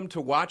and told them to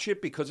watch it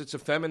because it's a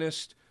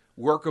feminist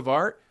work of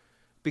art?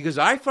 Because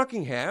I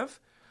fucking have.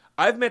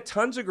 I've met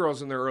tons of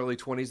girls in their early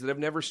 20s that have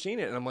never seen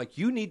it, and I'm like,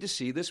 you need to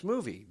see this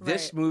movie.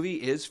 This Right. movie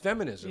is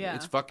feminism. Yeah.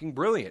 It's fucking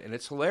brilliant and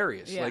it's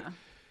hilarious. Yeah. Like,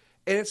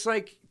 and it's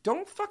like,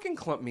 don't fucking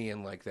clump me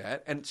in like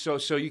that. And so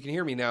you can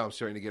hear me now. I'm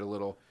starting to get a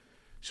little.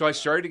 So I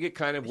started to get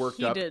kind of worked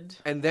Heated.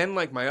 up, and then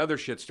like my other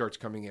shit starts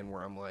coming in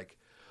where I'm like,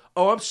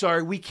 oh, I'm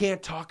sorry, we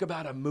can't talk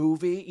about a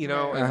movie, you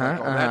know, and like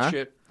all that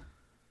shit.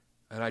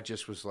 And I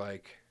just was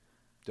like,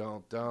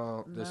 don't.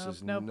 This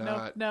is nope,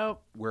 not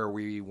where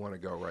we want to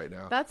go right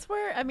now. That's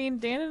where, I mean,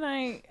 Dan and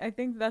I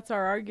think that's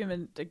our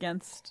argument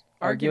against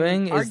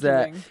Arguing is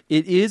that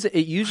it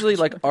usually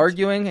like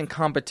arguing and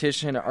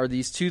competition are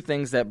these two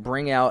things that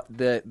bring out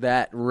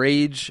that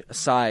rage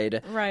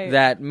side Right.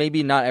 that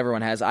maybe not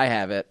everyone has. I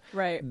have it.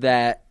 Right.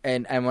 That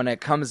and when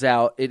it comes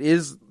out, it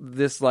is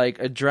this like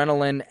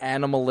adrenaline,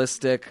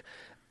 animalistic,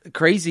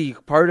 crazy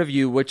part of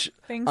you, which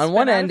things on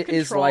one spin out end of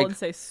is control like and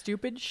say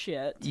stupid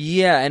shit.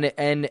 yeah,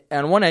 and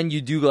on one end you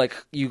do like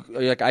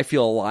I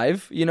feel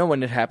alive, you know,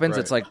 when it happens.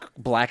 Right. It's like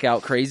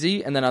blackout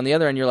crazy, and then on the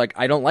other end you're like,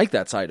 I don't like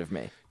that side of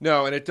me.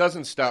 No, and it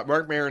doesn't stop.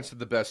 Mark Maron said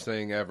the best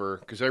thing ever,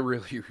 because I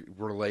really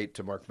relate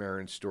to Mark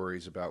Maron's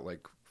stories about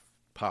like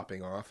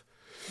popping off.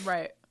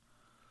 Right.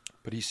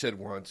 But he said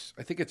once,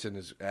 I think it's in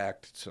his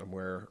act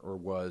somewhere,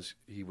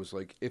 he was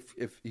like, if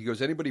he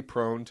goes, anybody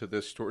prone to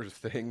this sort of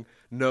thing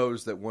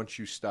knows that once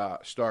you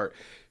start,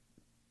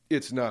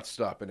 it's not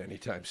stopping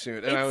anytime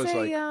soon. And I was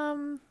like,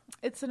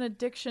 it's an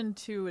addiction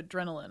to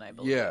adrenaline, I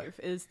believe. Yeah.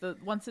 Is the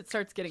once it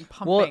starts getting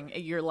pumping,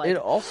 you're like, It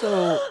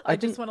also I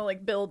think just want to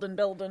like build and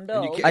build and and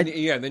build.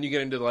 and then you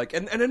get into like,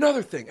 and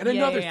another thing, and Yeah,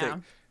 another yeah, yeah.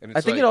 thing. And it's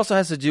I think like, it also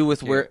has to do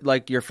with where,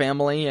 like, your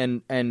family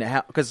and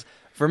how. Because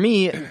for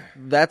me,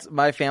 that's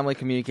my family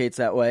communicates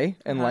that way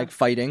and like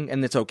fighting,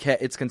 and it's okay.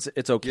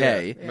 It's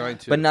okay, Yeah, mine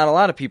too. but not a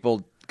lot of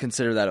people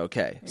consider that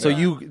okay. So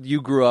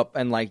you grew up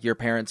and like your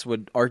parents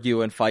would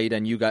argue and fight,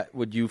 and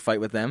would you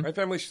fight with them? My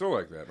family's still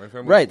like that. My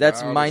family, Right,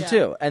 that's loud. mine Yeah.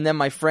 too. And then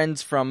my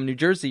friends from New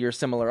Jersey are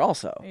similar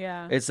also.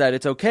 Yeah. It's that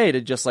it's okay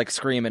to just like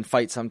scream and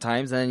fight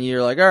sometimes, and then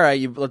you're like, all right,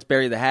 let's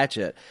bury the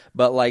hatchet.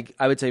 But like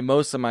I would say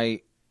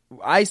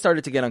I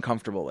started to get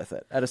uncomfortable with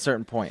it at a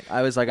certain point.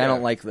 I was like, I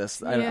don't like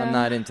this. Yeah. I'm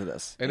not into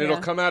this. And Yeah.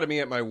 it'll come out of me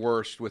at my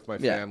worst with my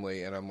Yeah.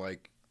 family, and I'm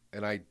like,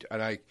 and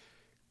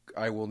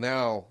I will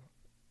now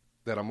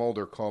that I'm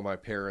older call my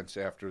parents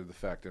after the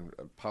fact and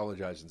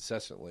apologize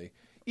incessantly,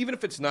 even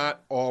if it's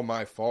not all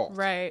my fault.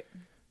 Right.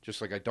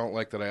 Just like I don't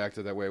like that I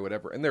acted that way,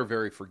 whatever. And they're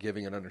very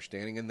forgiving and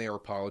understanding, and they are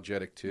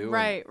apologetic too. and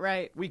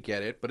Right. We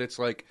get it, but it's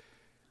like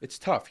it's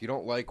tough. You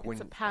don't like when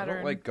a I pattern.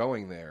 don't like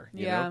going there.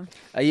 You Yeah.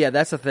 know? Yeah,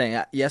 that's the thing.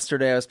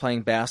 Yesterday I was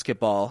playing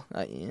basketball.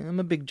 I'm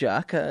a big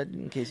jock,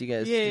 in case you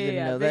guys didn't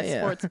know Big that. Yeah.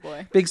 sports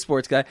boy. Big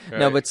sports guy.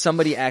 No, Right. but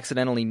somebody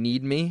accidentally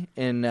kneed me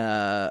in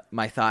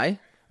my thigh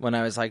when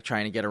I was like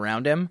trying to get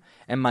around him,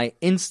 and my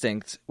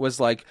instinct was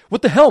like,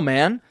 "What the hell,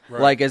 man?"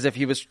 Like as if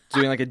he was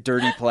doing like a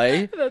dirty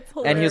play. That's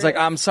And he was like,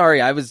 hilarious. "I'm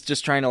sorry, I was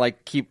just trying to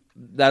like keep.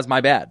 That's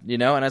my bad, you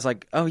know." And I was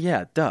like, "Oh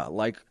yeah, duh.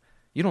 Like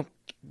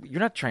you're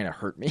not trying to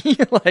hurt me."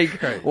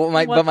 Like, Right. well,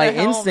 What but my the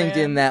hell, instinct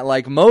man? in that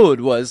like mode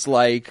was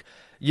like,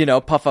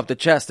 puff up the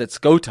chest. It's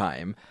go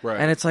time. Right.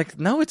 And it's like,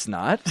 no, it's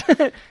not.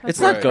 It's That's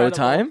not go incredible.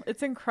 time.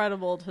 It's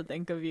incredible to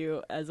think of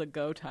you as a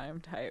go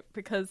time type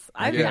because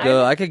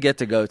Yeah. I could get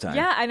to go time.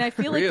 Yeah, and I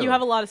feel like Really? you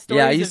have a lot of stories.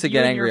 Yeah, I used to of get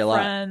you and angry your a lot.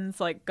 friends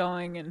like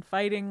going and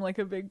fighting like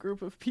a big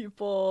group of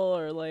people,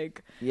 or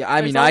like. Yeah, I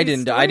there's mean, all I these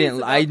didn't. I stories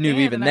didn't. I about knew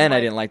Dan, even and then I'm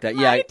I didn't like that.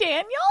 Hi, Yeah,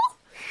 Daniel.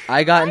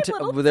 I got Hi, into.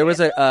 little There was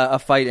Dan. a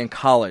fight in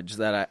college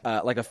that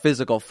like a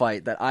physical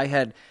fight that I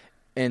had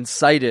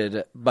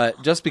incited,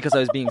 but just because I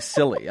was being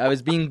silly. I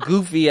was being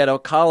goofy at a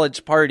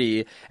college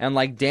party and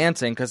like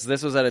dancing because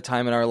this was at a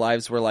time in our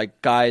lives where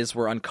like guys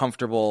were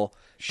uncomfortable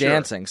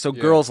dancing. So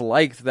Yeah. girls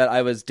liked that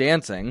I was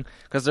dancing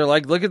because they're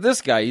like, look at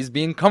this guy. He's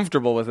being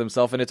comfortable with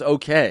himself and it's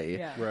okay.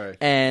 Yeah. Right.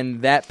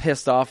 And that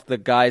pissed off the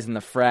guys in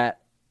the frat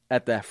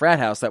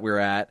house that we were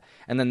at,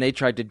 and then they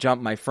tried to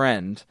jump my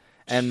friend,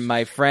 and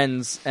my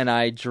friends and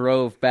I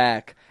drove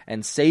back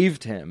and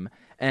saved him.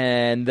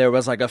 And there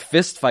was like a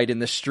fist fight in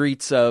the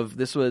streets of,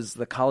 this was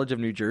the College of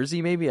New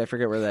Jersey, maybe? I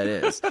forget where that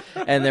is.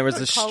 And there was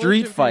a College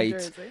street of New fight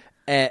Jersey.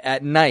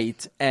 at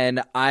night,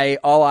 and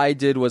all I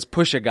did was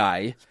push a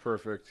guy.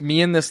 Perfect.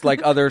 Me and this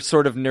like other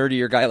sort of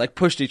nerdier guy like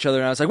pushed each other,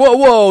 and I was like,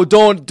 whoa,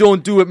 don't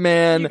do it,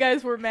 man. You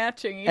guys were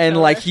matching each And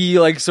other. like he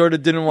like sort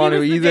of didn't want He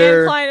to was the either.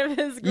 Dan Klein of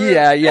his group.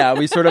 Yeah,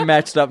 we sort of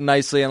matched up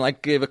nicely and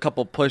like gave a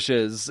couple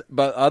pushes.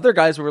 But other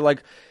guys were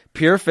like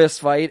pure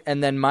fist fight,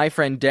 and then my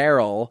friend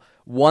Daryl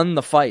won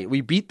the fight.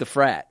 We beat the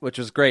frat, which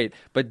was great.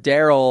 But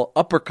Daryl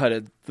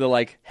uppercutted the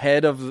like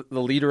head of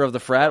the leader of the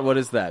frat. What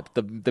is that?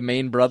 The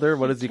main brother?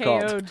 What is he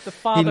called? KO'd the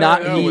father. He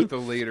not I know he, what the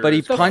leader but he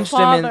is. The punched him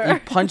father. he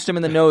punched him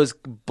in the nose,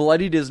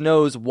 bloodied his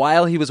nose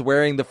while he was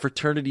wearing the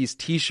fraternity's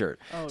T-shirt.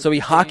 So he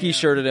hockey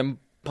shirted him,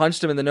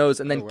 punched him in the nose,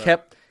 and then wow.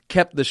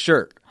 kept the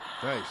shirt.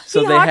 Nice.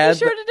 So he they hockey had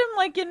shirted him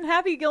like in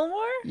Happy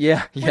Gilmore.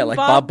 yeah, When like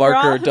Bob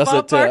Barker does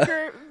Bob it to.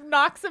 Barker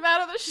knocks him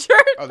out of the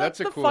shirt. Oh, that's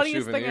a the cool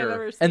funniest thing souvenir. I've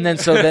ever seen. And then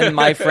so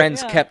my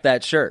friends Yeah. kept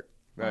that shirt.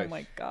 Nice. Oh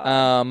my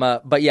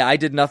god. But yeah, I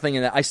did nothing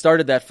in that. I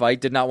started that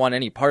fight, did not want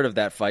any part of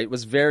that fight,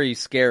 was very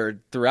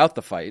scared throughout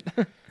the fight.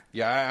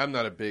 Yeah, I'm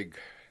not a big.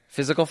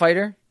 Physical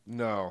fighter?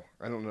 No,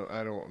 I don't know.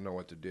 I don't know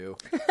what to do.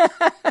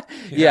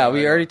 Yeah,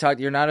 we I already don't. talked.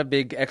 You're not a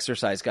big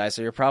exercise guy,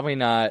 so you're probably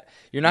not.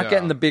 You're not No.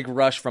 getting the big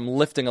rush from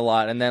lifting a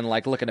lot and then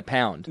like looking to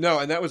pound. No,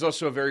 and that was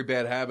also a very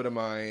bad habit of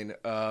mine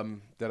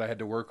that I had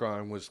to work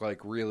on. Was like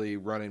really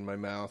running my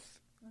mouth,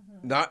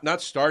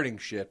 not starting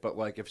shit, but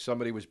like if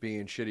somebody was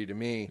being shitty to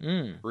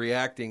me,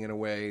 reacting in a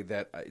way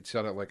that it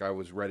sounded like I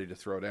was ready to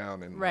throw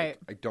down, and like, Right.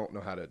 I don't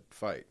know how to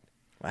fight.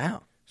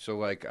 Wow. So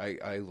like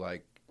I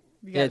like.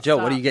 You Yeah, gotta Joe,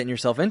 what are stop. you getting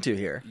yourself into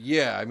here?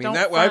 Yeah, I mean Don't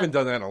that I front. haven't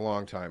done that in a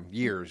long time,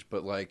 years.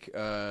 But like,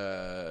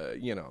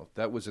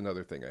 that was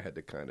another thing I had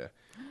to kind of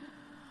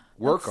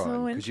work That's so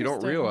on because you don't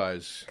interesting.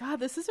 realize. God,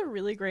 this is a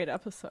really great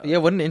episode. Yeah,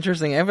 what an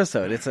interesting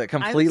episode. It's a I'm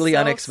completely so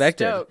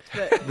unexpected. stoked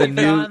that The we've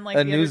new gone, like, a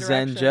the new other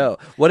Zen direction. Joe.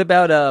 What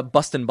about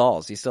busting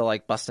balls? You still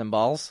like busting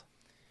balls?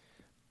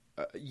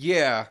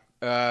 Yeah,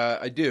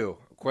 I do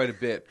quite a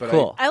bit. But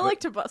Cool. I like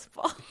to bust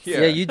balls.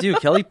 Yeah, you do.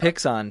 Kelly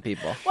picks on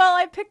people. Well,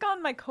 I pick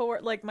on my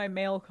my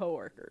male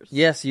coworkers.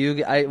 Yes,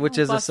 which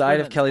is a bust side of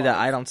women's Kelly that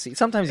balls. I don't see.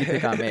 Sometimes you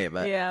pick on me,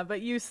 but Yeah,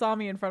 but you saw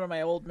me in front of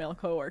my old male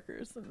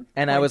coworkers,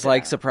 and I pointed was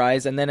like out,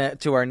 surprised. And then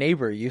to our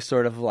neighbor, you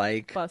sort of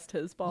like bust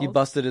his balls. you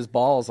busted his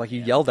balls, like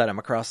you yelled at him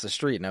across the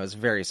street, and I was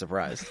very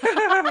surprised.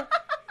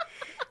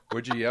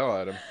 What'd you yell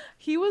at him?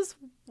 He was.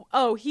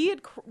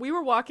 We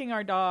were walking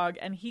our dog,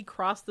 and he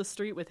crossed the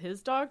street with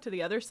his dog to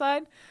the other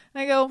side.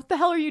 And I go, "What the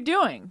hell are you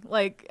doing?"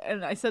 Like,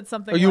 and I said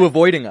something. Are you like,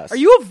 avoiding us? Are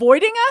you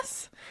avoiding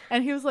us?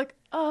 And he was like,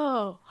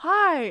 "Oh,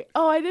 hi.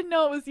 Oh, I didn't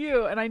know it was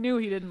you." And I knew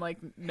he didn't like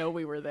know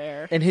we were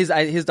there. And his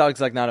dog's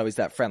like not always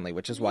that friendly,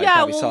 which is why I yeah,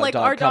 probably well, saw like a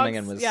our dog coming dogs,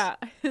 and was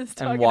his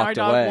dog and walked our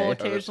dog away. will Oh,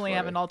 that's occasionally have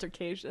funny. an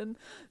altercation.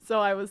 So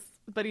I was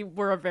but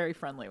we're very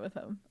friendly with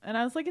him. And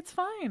I was like, it's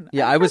fine.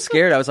 Yeah, I was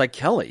scared. I was like,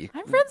 Kelly,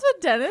 I'm friends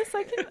with Dennis.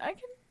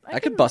 I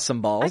could bust some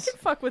I balls. can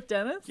fuck with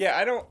Dennis. Yeah,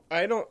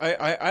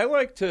 I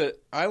like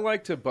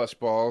to bust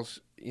balls.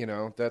 You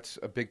know, that's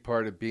a big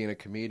part of being a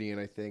comedian,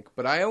 I think.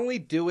 But I only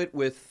do it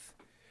with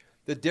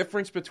the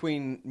difference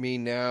between me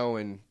now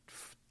and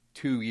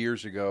 2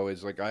 years ago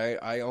is like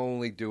I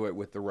only do it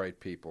with the right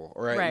people,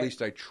 or at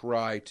least I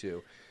try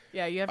to.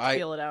 Yeah, you have to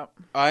feel it out.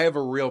 I have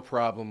a real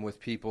problem with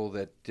people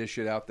that dish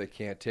it out that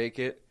can't take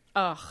it.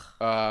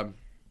 Ugh.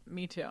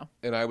 Me too.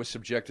 And I was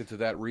subjected to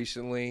that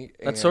recently.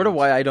 That's sort of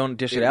why I don't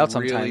dish it out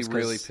sometimes. It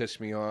really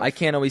pissed me off. I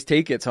can't always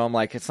take it, so I'm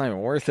like, it's not even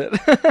worth it.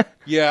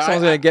 Yeah,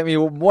 someone's gonna get me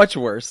much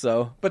worse.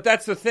 So, but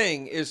that's the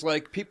thing is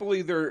like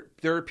there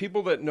are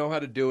people that know how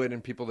to do it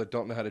and people that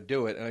don't know how to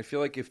do it, and I feel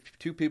like if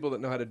two people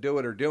that know how to do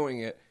it are doing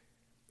it,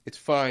 it's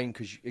fine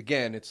because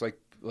again, it's like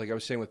I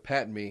was saying with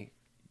Pat and me,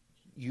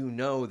 you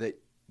know that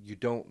you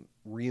don't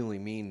really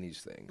mean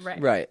these things,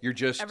 right? You're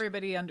just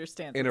everybody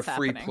understands in a what's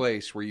free happening.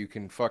 place where you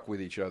can fuck with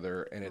each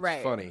other and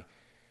it's funny.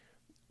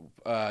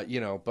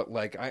 You know, but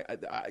like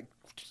I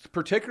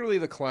particularly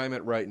the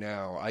climate right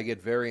now, I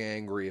get very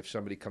angry if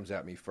somebody comes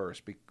at me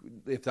first,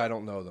 if I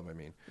don't know them, I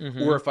mean,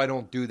 or if I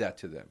don't do that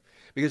to them.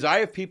 Because I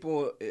have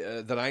people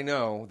that I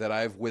know that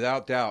I've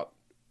without doubt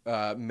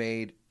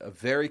made a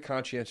very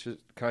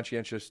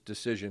conscientious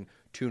decision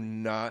to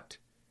not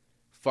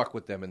fuck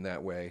with them in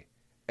that way,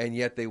 and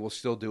yet they will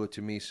still do it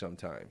to me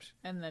sometimes.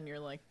 And then you're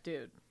like,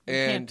 dude, we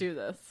can't do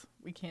this.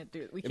 We can't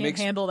do it. We can't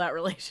handle that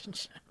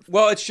relationship.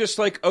 Well, it's just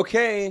like,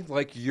 okay,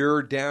 like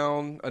you're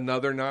down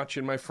another notch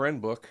in my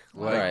friend book.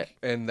 Like,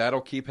 and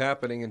that'll keep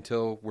happening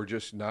until we're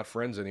just not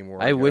friends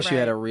anymore. I wish you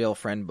had a real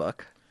friend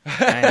book.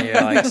 And you're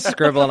like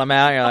scribbling them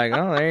out. You're like,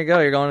 oh, there you go.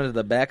 You're going into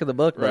the back of the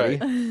book, buddy.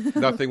 Right.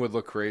 Nothing would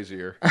look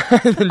crazier.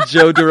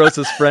 Joe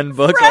DeRosa's friend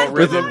book. All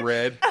written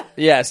red.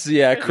 Yes,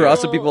 yeah.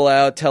 Crossing people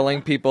out,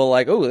 telling people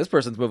like, oh, this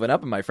person's moving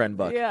up in my friend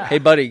book. Yeah. Hey,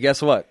 buddy,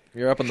 guess what?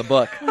 You're up in the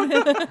book.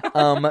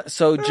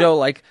 So, Joe,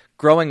 like,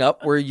 growing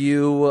up, were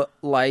you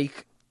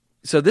like...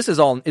 So is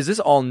this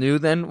all new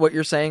then, what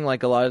you're saying?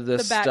 Like a lot of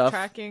this the stuff?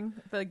 backtracking,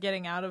 the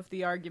getting out of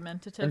the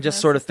argumentativeness. And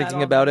just sort of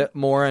thinking about it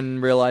more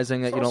and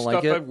realizing that you don't like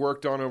it? Stuff I've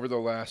worked on over the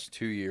last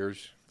 2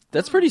 years.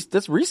 That's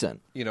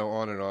recent. You know,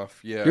 on and off,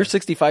 yeah. You're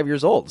 65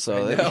 years old,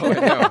 so... I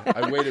know.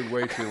 I waited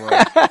way too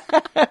long,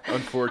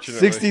 unfortunately.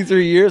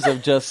 63 years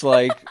of just,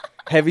 like,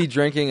 heavy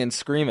drinking and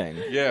screaming.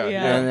 Yeah.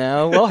 And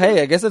now, well,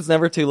 hey, I guess it's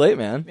never too late,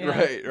 man. Yeah,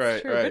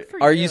 right. Good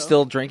for Are you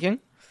still drinking?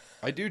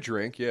 I do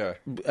drink, yeah.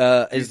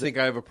 Do you think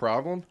I have a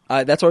problem?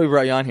 That's why we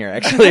brought you on here,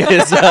 actually.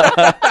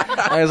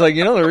 I was like,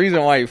 the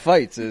reason why he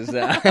fights is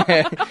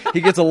he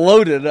gets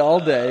loaded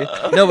all day.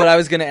 No, but I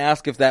was going to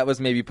ask if that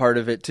was maybe part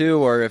of it,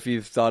 too, or if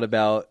you've thought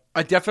about...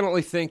 I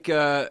definitely think...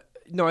 no,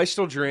 I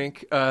still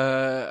drink.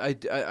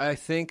 I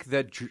think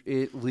that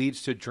it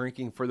leads to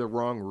drinking for the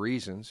wrong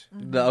reasons.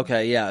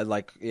 Okay,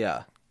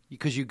 yeah,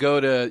 because you go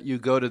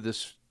to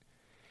this...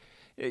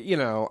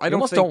 I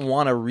don't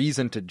want a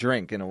reason to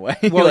drink in a way.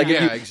 Well, like,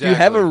 yeah, exactly. You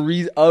have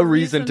a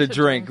reason to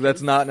drink.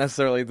 That's not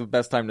necessarily the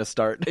best time to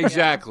start.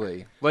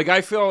 Exactly. Like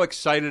I feel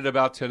excited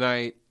about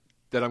tonight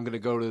that I'm going to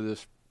go to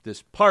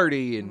this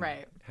party and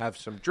have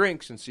some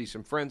drinks and see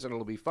some friends and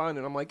it'll be fun.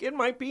 And I'm like, it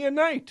might be a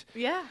night.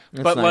 Yeah.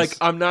 That's but nice. like,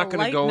 I'm not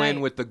going to go night. in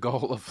with the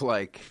goal of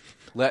like,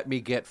 let me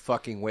get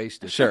fucking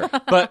wasted. Sure.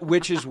 But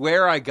which is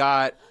where I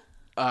got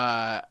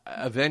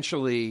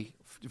eventually.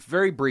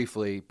 Very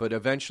briefly, but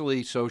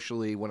eventually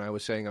socially, when I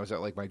was saying I was at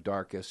like my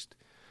darkest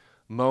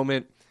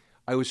moment,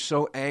 I was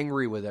so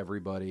angry with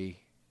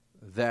everybody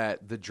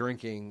that the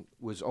drinking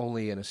was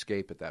only an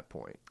escape at that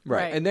point.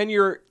 Right. And then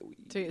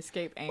to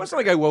escape anger. It wasn't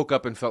like I woke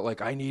up and felt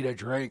like I need a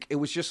drink. It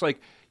was just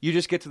like you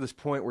just get to this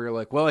point where you're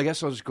like, well, I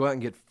guess I'll just go out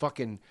and get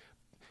fucking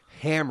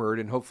hammered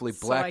and hopefully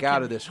black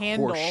out of this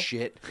horse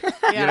shit.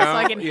 Yeah, so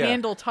I can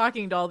handle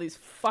talking to all these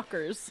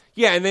fuckers.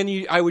 Yeah, and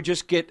then I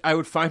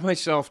would find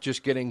myself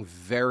just getting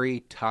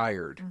very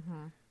tired.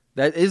 Mm-hmm.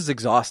 That is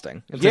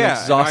exhausting. It's an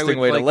exhausting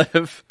way to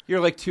live. You're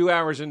like 2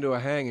 hours into a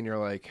hang and you're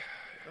like,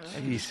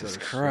 Jesus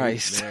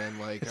Christ, man!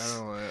 Like I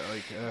don't know,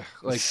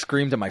 like I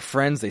screamed at my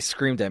friends. They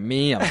screamed at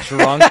me. I'm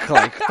drunk.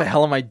 Like, what the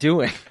hell am I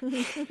doing?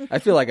 I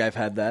feel like I've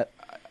had that.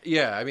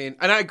 Yeah, I mean,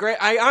 and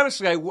I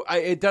honestly,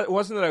 it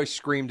wasn't that I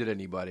screamed at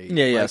anybody.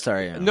 Yeah, like,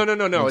 sorry. No,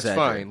 Exactly. it's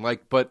fine.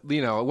 Like, but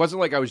it wasn't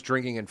like I was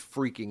drinking and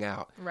freaking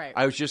out. Right.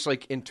 I was just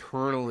like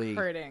internally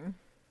hurting.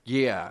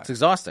 Yeah, it's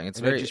exhausting.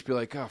 It's I'd just be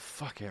like, oh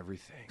fuck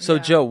everything. So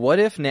Joe, what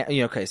if now?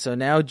 So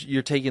now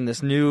you're taking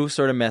this new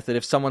sort of method.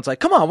 If someone's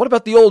like, come on, what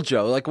about the old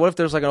Joe? Like, what if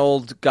there's like an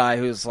old guy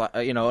who's like,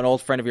 an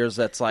old friend of yours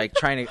that's like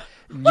trying to,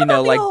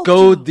 like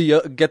go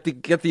get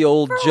the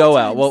old Joe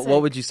out.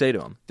 What would you say to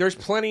him? There's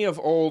plenty of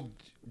old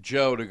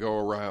Joe to go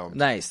around.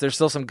 Nice. There's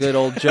still some good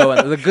old Joe,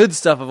 and the good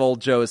stuff of old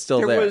Joe is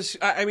still there.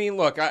 I mean,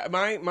 look,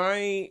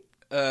 my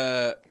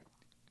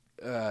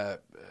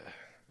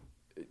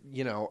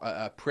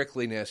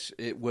prickliness.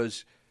 It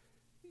was,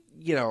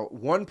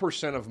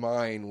 1% of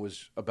mine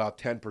was about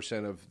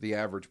 10% of the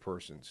average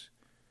person's.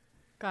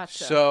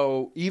 Gotcha.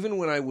 So even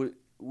when I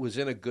was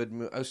in a good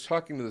mood, I was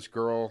talking to this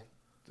girl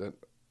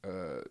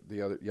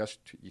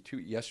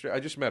yesterday. I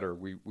just met her.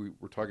 We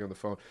were talking on the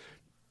phone,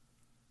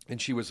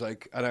 and she was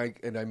like, and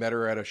I met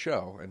her at a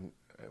show, and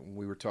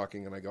we were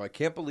talking, and I go, I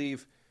can't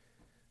believe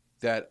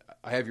that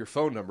I have your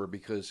phone number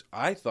because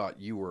I thought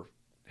you were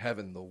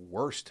having the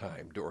worst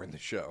time during the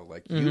show.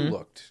 Like you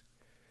looked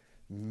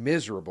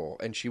miserable.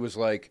 And she was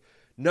like,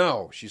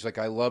 no. She's like,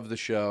 I love the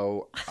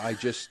show. I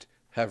just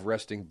have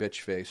resting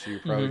bitch face. So you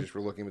probably just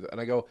were looking at it. And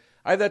I go,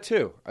 I have that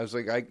too. I was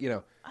like, I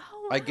get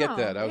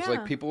that. I was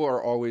like, people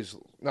are always,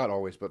 not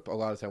always, but a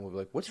lot of time will be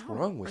like, what's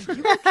wrong with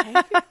you? Okay.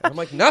 And I'm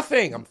like,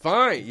 nothing. I'm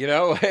fine. You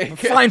know, like,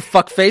 Fine,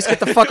 fuckface.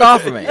 Get the fuck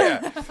off of me.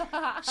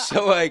 yeah.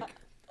 So like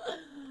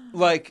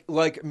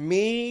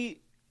me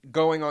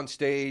going on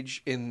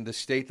stage in the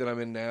state that I'm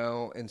in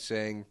now and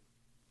saying,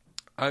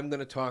 I'm going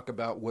to talk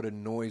about what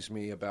annoys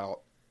me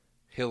about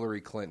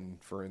Hillary Clinton,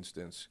 for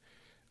instance.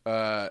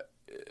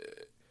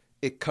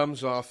 It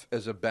comes off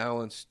as a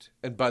balanced,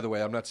 and by the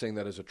way, I'm not saying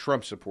that as a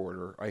Trump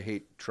supporter. I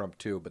hate Trump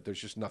too, but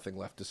there's just nothing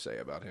left to say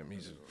about him.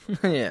 He's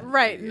Yeah.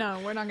 Right. No,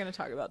 we're not going to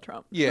talk about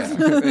Trump. yeah,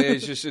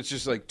 it's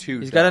just like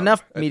too. He's got dumb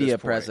enough at media this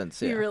point. presence.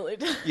 He Yeah. really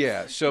does.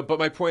 Yeah. So, but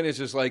my point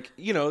is like,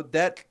 you know,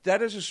 that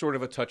is a sort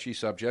of a touchy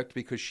subject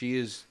because she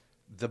is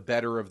the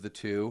better of the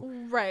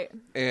two, Right.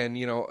 and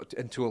you know,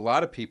 and to a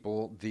lot of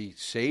people, the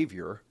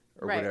savior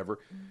or Right. whatever.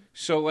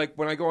 So, like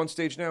when I go on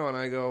stage now and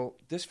I go,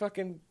 this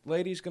fucking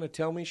lady's going to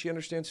tell me she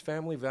understands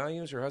family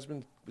values. Her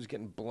husband was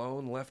getting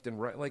blown left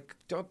and right. Like,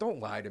 don't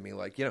lie to me.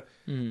 Like, you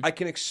know, I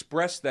can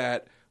express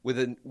that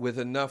with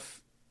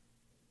enough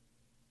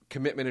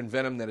commitment and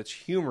venom that it's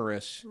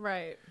humorous.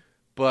 Right.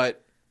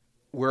 But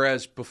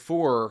whereas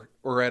before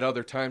or at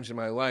other times in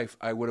my life,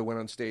 I would have went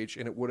on stage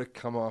and it would have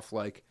come off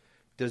like,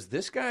 does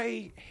this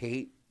guy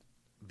hate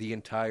the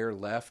entire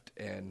left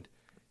and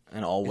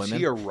all is women.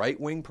 he a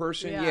right-wing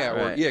person? Yeah. Yeah,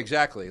 Right. yeah,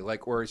 exactly.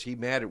 Like, or is he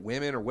mad at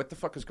women, or what the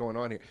fuck is going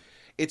on here?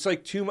 It's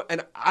like too much,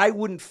 and I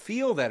wouldn't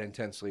feel that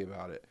intensely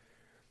about it.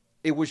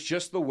 It was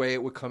just the way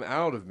it would come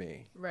out of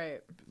me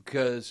Right.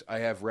 because I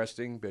have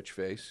resting bitch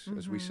face,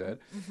 as we said.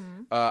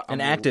 An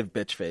active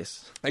bitch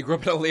face. I grew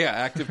up in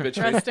active bitch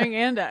face. Resting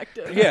and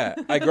active. Yeah,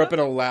 I grew up in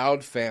a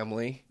loud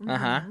family.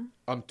 Uh-huh.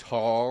 I'm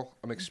tall.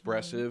 I'm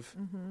expressive.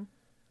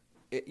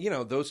 You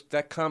know,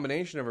 that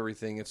combination of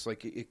everything, it's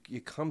like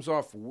it comes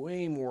off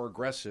way more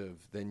aggressive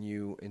than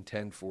you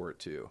intend for it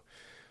to.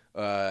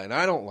 And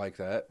I don't like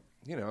that,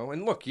 you know.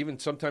 And look, even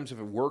sometimes if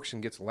it works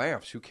and gets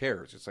laughs, who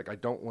cares? It's like I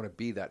don't want to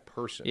be that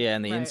person. Yeah,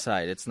 and the Right.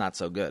 inside, it's not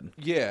so good.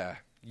 Yeah,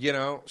 you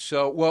know.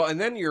 So, well, and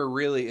then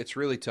it's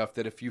really tough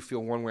that if you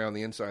feel one way on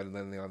the inside and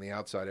then on the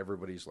outside,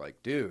 everybody's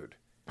like, dude.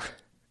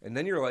 And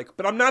then you're like,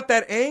 but I'm not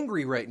that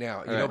angry right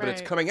now, you know, but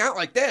it's Right. coming out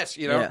like this,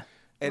 you know. Yeah.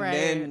 And Right.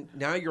 then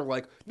now you're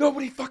like,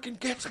 nobody fucking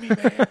gets me,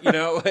 man. You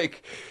know,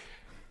 like,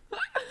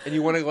 and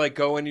you want to like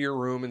go into your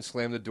room and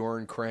slam the door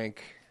and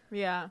crank.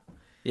 Yeah.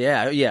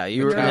 Yeah.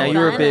 You were You're you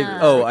were a big.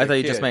 Madonna. Oh, Like I a thought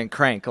you just kid. meant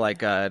crank,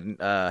 like heroin.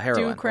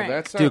 Do crank. Well,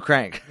 that's Do not-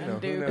 crank. you know,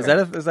 Do who knows?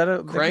 Is that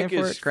a Crank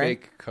nickname for is it?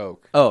 Crank. fake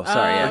coke. Oh,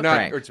 sorry. Yeah, Or not,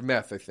 crank. or it's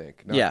meth, I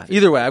think. Not Yeah. fake.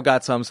 Either way, I've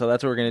got some, so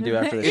that's what we're gonna do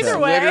after the It's Either show.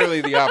 way.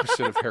 literally the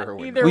opposite of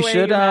heroin. Either We way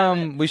should you have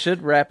it. we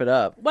should wrap it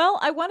up. Well,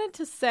 I wanted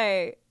to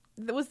say,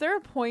 was there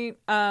a point?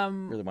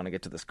 Really want to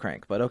get to this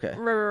crank, but okay.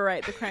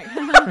 Right, the crank.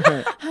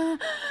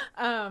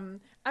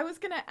 I was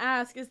gonna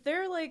ask, is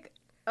there like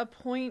a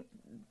point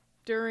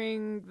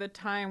during the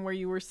time where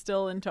you were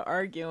still into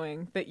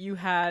arguing that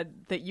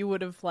you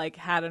would have like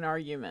had an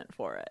argument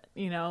for it?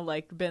 You know,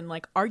 like been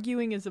like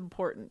arguing is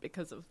important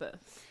because of this.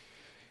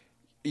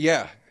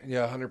 Yeah,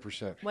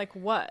 100%. Like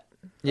what?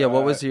 Yeah.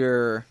 What was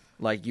your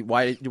like?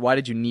 Why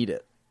did you need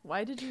it?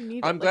 Why did you need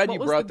it? I'm Like, glad what you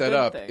was brought the that good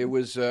up. thing?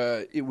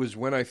 It was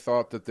when I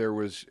thought that there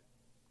was,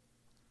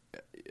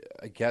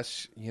 I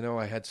guess, you know,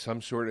 I had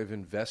some sort of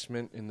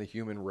investment in the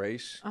human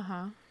race,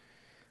 and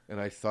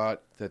I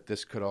thought that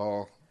this could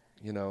all,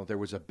 you know, there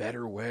was a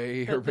better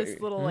way. That this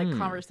little like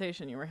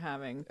conversation you were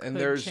having could and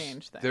there's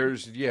change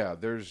things.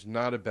 there's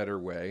not a better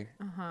way,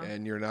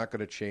 and you're not going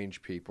to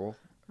change people.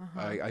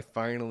 I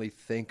finally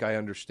think I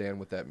understand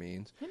what that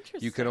means. You can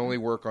Interesting. only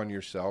work on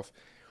yourself,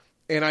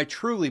 and I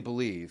truly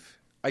believe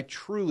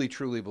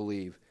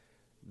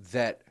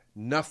that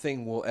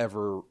nothing will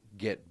ever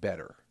get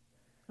better.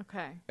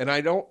 Okay. And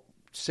I don't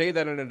say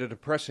that in a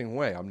depressing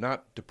way. I'm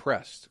not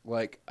depressed.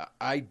 Like,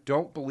 I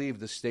don't believe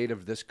the state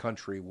of this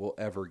country will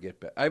ever get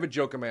better. I have a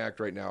joke in my act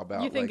right now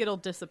about You think like, it'll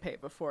dissipate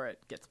before it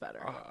gets better.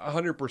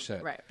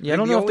 100%. Right. Yeah, I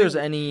don't The know if only- there's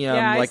any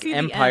Yeah, I like see the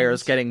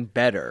empires end. getting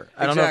better.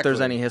 I don't know if there's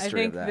Exactly. any I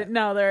history think of that. that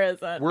no, there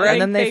isn't. We're I at-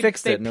 think And then they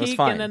fixed it, and it was peak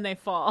fine. and then they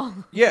fall.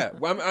 Yeah,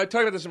 well, I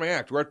talk about this in my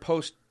act.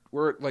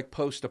 We're at like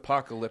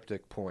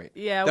post-apocalyptic point.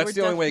 Yeah, that's we're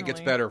the only way it gets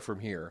definitely- better from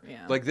here.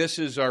 Yeah. Like this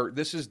is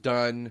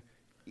done.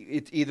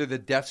 It's either the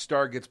Death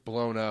Star gets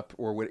blown up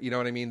or what, you know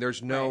what I mean.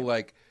 There's no Right.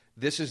 like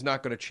this is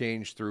not going to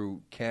change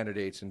through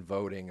candidates and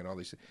voting and all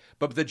these things.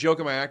 But the joke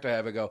in my act,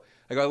 I go,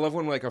 I love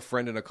when like a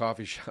friend in a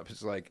coffee shop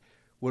is like,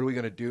 "What are we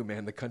going to do,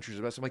 man? The country's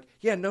a mess." I'm like,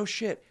 "Yeah, no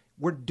shit.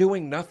 we're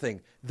doing nothing.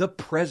 The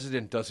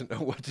president doesn't know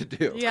what to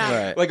do.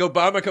 Yeah. Right. Like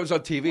Obama comes on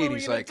TV What and are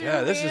he's we like, gonna yeah,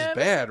 do, this is man?"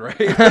 bad, right?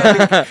 He's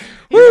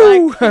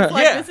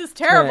like, Yeah. this is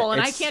terrible,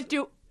 and I It's- can't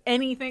do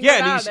anything Yeah,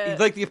 about and it.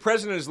 like the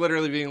president is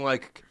literally being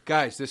like,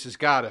 guys, this has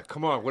gotta,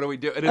 come on, what do we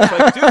do? And it's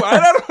like, dude, I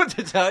don't know what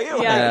to tell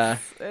you. Yeah. Yeah.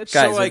 It's-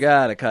 Guys, so, like- we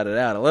gotta cut it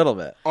out a little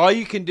bit. All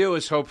you can do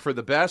is hope for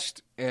the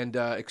best and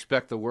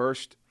expect the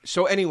worst.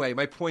 So anyway,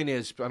 my point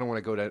is, I don't want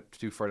to go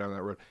too far down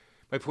that road.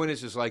 My point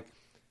is like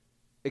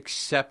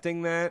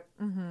accepting that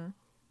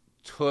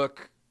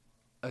took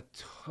a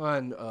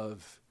ton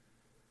of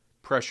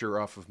pressure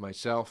off of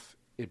myself.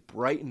 It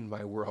brightened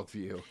my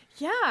worldview.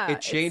 Yeah,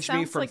 It changed me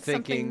sounds from like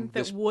thinking something that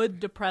this-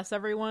 would depress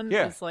everyone.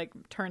 Yeah. Is like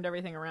turned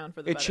everything around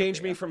for the. It better changed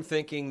for me you. from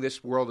thinking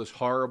this world is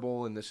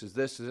horrible and this is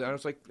this. And I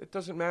was like, it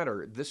doesn't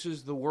matter. This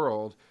is the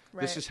world.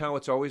 This Right. is how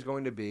it's always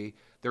going to be.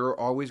 There are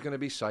always going to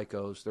be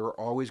psychos. There are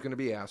always going to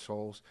be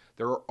assholes.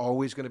 There are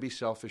always going to be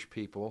selfish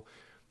people.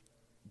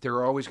 There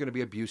are always going to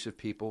be abusive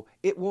people.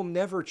 It will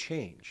never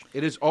change.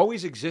 It has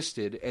always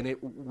existed, and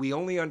we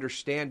only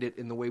understand it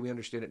in the way we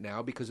understand it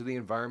now because of the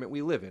environment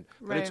we live in.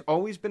 But it's Right.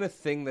 always been a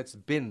thing that's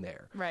been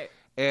there. Right.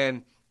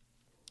 And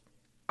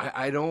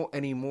I don't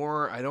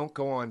anymore. I don't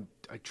go on.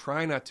 I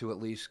try not to, at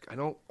least. I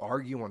don't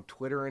argue on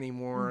Twitter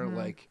anymore. Mm-hmm.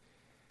 Like,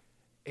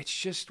 it's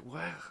just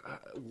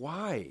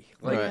why?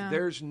 Like,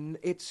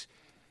 Right.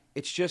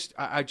 it's just.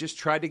 I just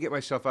tried to get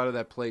myself out of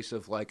that place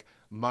of like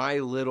my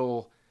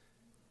little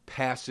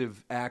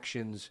passive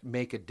actions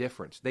make a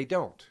difference. They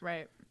don't.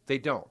 Right. They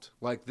don't.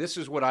 Like, this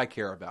is what I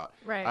care about.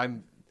 Right.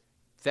 I'm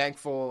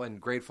thankful and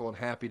grateful and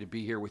happy to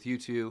be here with you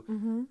two.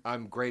 Mm-hmm.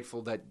 I'm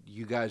grateful that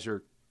you guys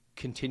are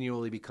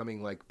continually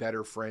becoming like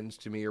better friends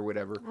to me or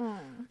whatever.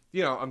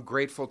 You know, I'm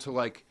grateful to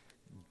like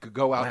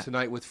go out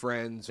tonight with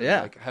friends and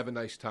Yeah. like have a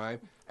nice time.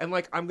 And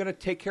like I'm going to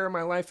take care of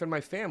my life and my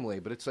family,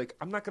 but it's like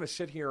I'm not going to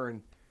sit here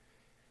and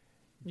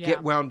Yeah.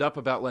 get wound up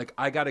about like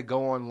I got to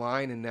go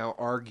online and now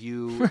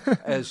argue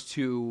as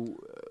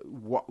to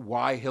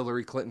why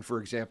Hillary Clinton, for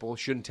example,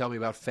 shouldn't tell me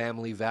about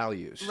family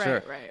values. Right.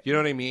 Sure. Right. You know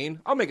what I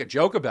mean? I'll make a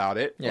joke about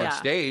it Yeah. on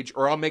stage,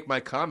 or I'll make my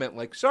comment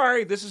like,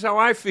 "Sorry, this is how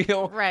I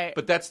feel." Right.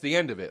 But that's the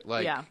end of it.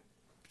 Like, Yeah.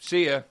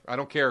 see ya. I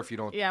don't care if you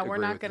don't. Yeah, we're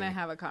agree not with going to me.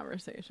 have a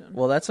conversation.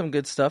 Well, that's some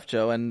good stuff,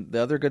 Joe. And the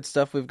other good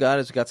stuff we've got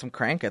is we got some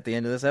crank at the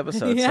end of this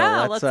episode.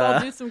 Yeah, so let's all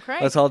do some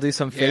crank. Let's all do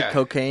some fake Yeah.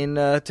 cocaine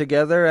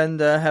together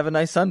and have a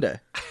nice Sunday.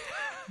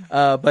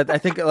 But I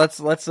think let's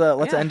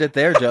end it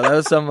there, Joe. That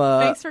was some.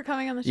 Thanks for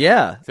coming on the show.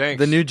 Yeah, Thanks.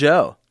 the new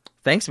Joe.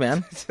 Thanks,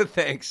 man.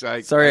 Thanks.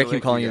 Sorry, I like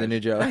keep calling you the guys. new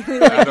Joe. Like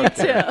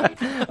you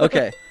too.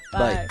 Okay,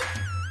 Bye.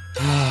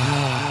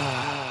 bye.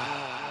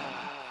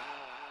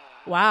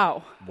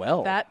 Wow.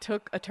 Well, That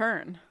took a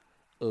turn.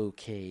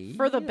 okay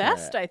For the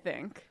best, I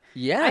think.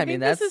 Yeah, I I think mean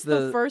this that's is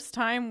the first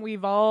time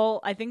we've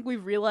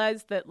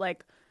realized that,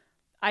 like,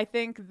 I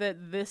think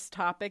that this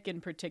topic in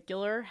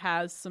particular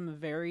has some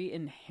very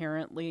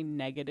inherently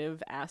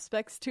negative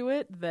aspects to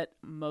it that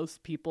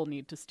most people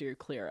need to steer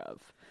clear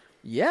of.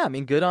 Yeah, I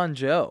mean, good on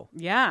Joe.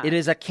 Yeah. It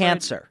is a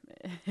cancer.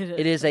 It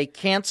It is a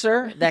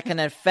cancer that can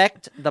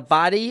affect the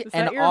body Is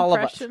and that your all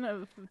of us. impression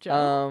of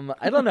Joe?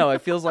 I don't know.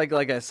 It feels like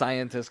a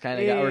scientist kind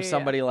of guy, Yeah, or yeah,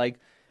 somebody like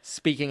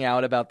speaking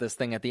out about this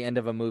thing at the end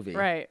of a movie.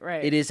 Right.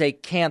 It is a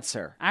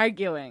cancer.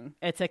 Arguing.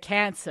 It's a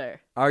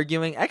cancer.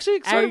 Arguing, actually,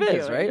 it sort of is,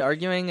 Arguing. right?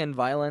 Arguing and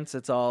violence,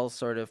 it's all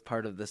sort of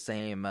part of the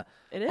same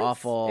It is.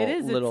 awful It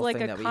is. little It's like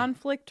thing a that we...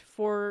 conflict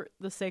for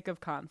the sake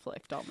of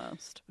conflict,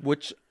 almost.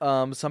 Which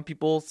some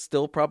people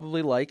still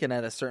probably like, and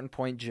at a certain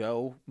point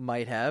Joe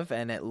might have,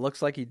 and it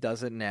looks like he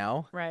does it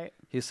now. Right.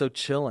 He's so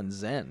chill and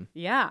zen.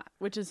 Yeah,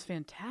 which is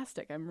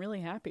fantastic. I'm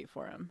really happy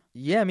for him.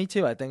 Yeah, me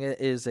too. I think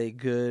it is a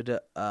good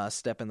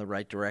step in the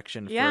right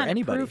direction Yeah, for and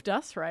anybody. it proved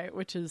us right,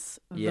 which is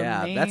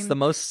Yeah, the that's main, the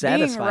most being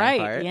satisfying right.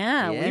 part.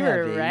 Yeah, we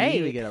were baby.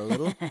 right. We get a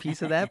little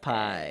piece of that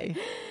pie.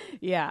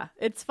 Yeah,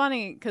 it's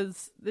funny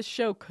because this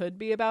show could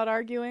be about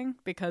arguing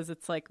because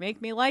it's like, make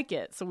me like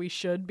it. So we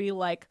should be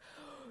like,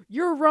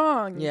 you're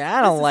wrong. Yeah,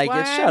 I don't This is like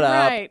why it. Shut I'm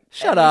up. right.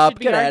 Shut And we up. should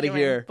be Get outta arguing.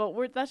 here.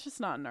 But that's just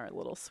not in our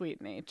little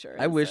sweet nature.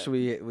 I is wish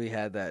it? we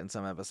had that in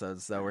some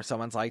episodes though, where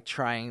someone's like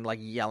trying, like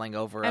yelling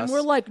over And us,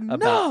 we're like, about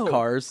 "No,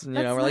 cars. And, you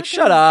that's know, we're not like,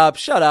 gonna-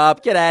 shut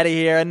up, get out of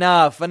here,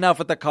 enough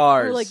with the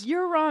cars. We're like,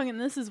 you're wrong,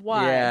 and this is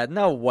why. Yeah,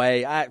 no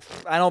way. I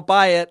don't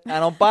buy it. I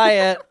don't buy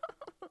it.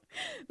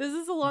 This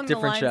is along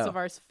Different the lines show. of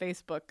our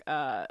Facebook,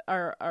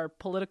 our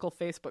political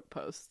Facebook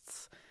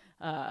posts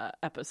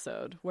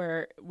episode,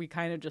 where we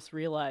kind of just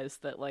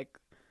realized that like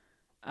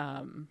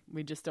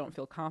we just don't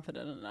feel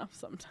confident enough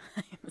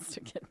sometimes to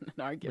get in an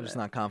We're argument. just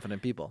not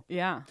confident people.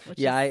 Yeah. Which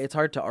Yeah, is, it's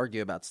hard to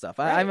argue about stuff.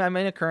 Right. I'm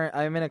in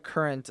a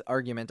current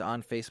argument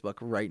on Facebook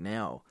right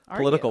now, Are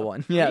political you?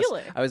 one. Yes,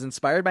 Really? I was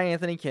inspired by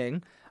Anthony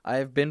King.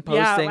 I've been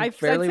yeah, posting I'd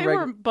fairly say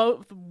regularly. we're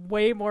both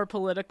way more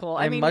political.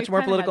 I I'm mean, much we've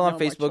more kinda political had on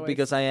no more Facebook choice.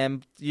 because I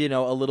am,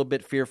 a little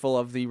bit fearful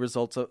of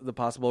the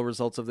possible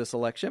results of this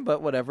election.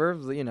 But whatever,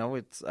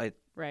 it's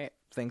Right.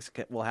 things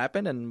will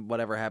happen, and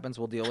whatever happens,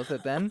 we'll deal with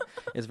it then.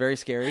 It's very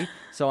scary.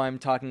 So I'm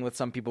talking with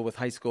some people with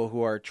high school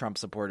who are Trump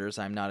supporters.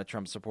 I'm not a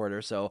Trump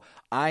supporter, so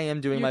I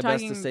am doing You're my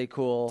best to talking stay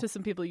cool. To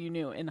some people you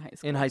knew in high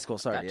school. In high school,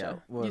 sorry, Gotcha. yeah.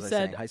 What You was I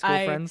said saying? High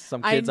school friends?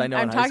 Some kids I know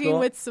I'm in high talking school?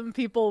 with some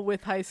people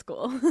with high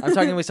school. I'm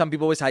talking with some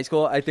people with high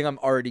school. I think I'm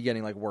already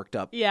getting like worked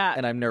up. Yeah,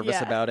 And I'm nervous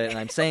yeah. about it. And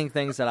I'm saying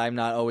things that I'm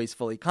not always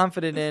fully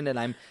confident in. And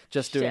I'm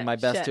just doing my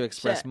best to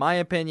express my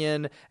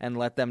opinion and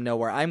let them know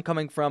where I'm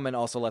coming from. And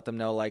also let them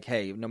know, like,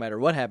 hey, no matter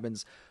what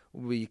happens,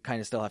 we kind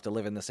of still have to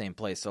live in the same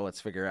place. So let's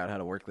figure out how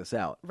to work this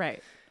out.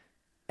 Right.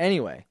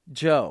 Anyway,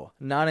 Joe,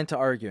 not into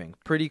arguing.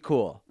 Pretty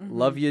cool. Mm-hmm.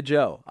 Love you,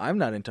 Joe. I'm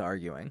not into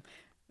arguing.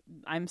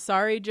 I'm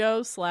sorry,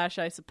 Joe. /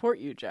 I support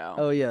you, Joe.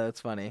 Oh, yeah,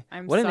 that's funny.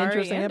 I'm what sorry an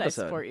interesting and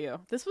episode. I support you.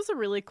 This was a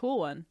really cool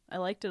one. I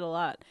liked it a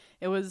lot.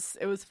 It was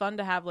fun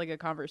to have like a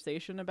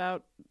conversation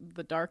about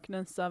the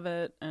darkness of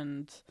it,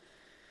 and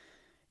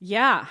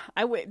yeah,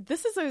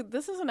 this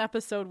is an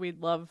episode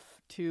we'd love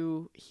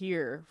to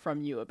hear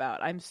from you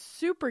about. I'm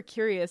super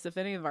curious if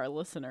any of our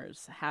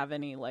listeners have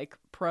any like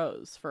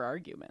pros for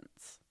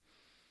arguments.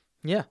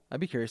 Yeah, I'd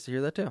be curious to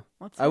hear that too.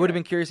 Let's I hear would have it.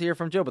 been curious to hear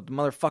from Joe, but the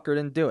motherfucker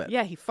didn't do it.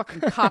 Yeah, he fucking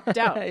copped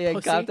out. Yeah, he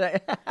pussy. got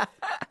that.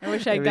 I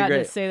wish That'd I'd be gotten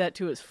great. to say that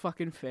to his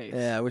fucking face.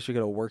 Yeah, I wish we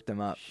could have worked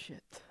him up.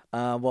 Shit.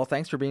 Well,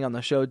 thanks for being on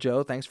the show,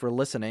 Joe. Thanks for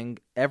listening,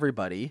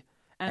 everybody.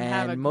 And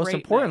have a most great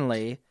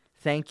importantly,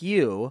 thank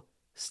you,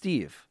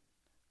 Steve,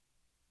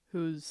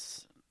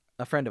 Who's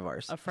a friend of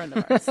ours. a friend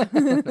of ours.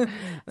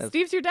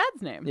 Steve's your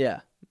dad's name.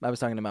 Yeah, I was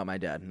talking about my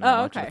dad, and I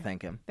want you okay. to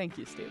thank him. Thank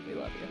you, Steve. We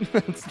love you.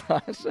 It's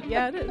not.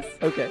 Yeah, it is.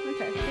 Okay.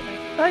 Okay. Good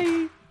night.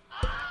 Bye.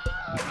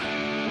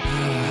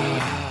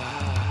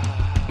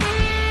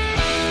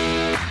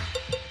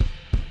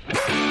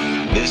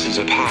 This is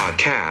a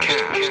podcast.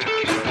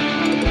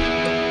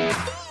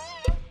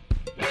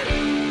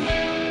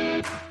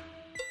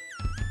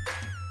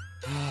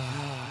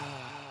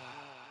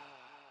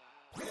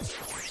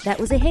 That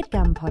was a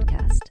headgum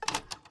podcast.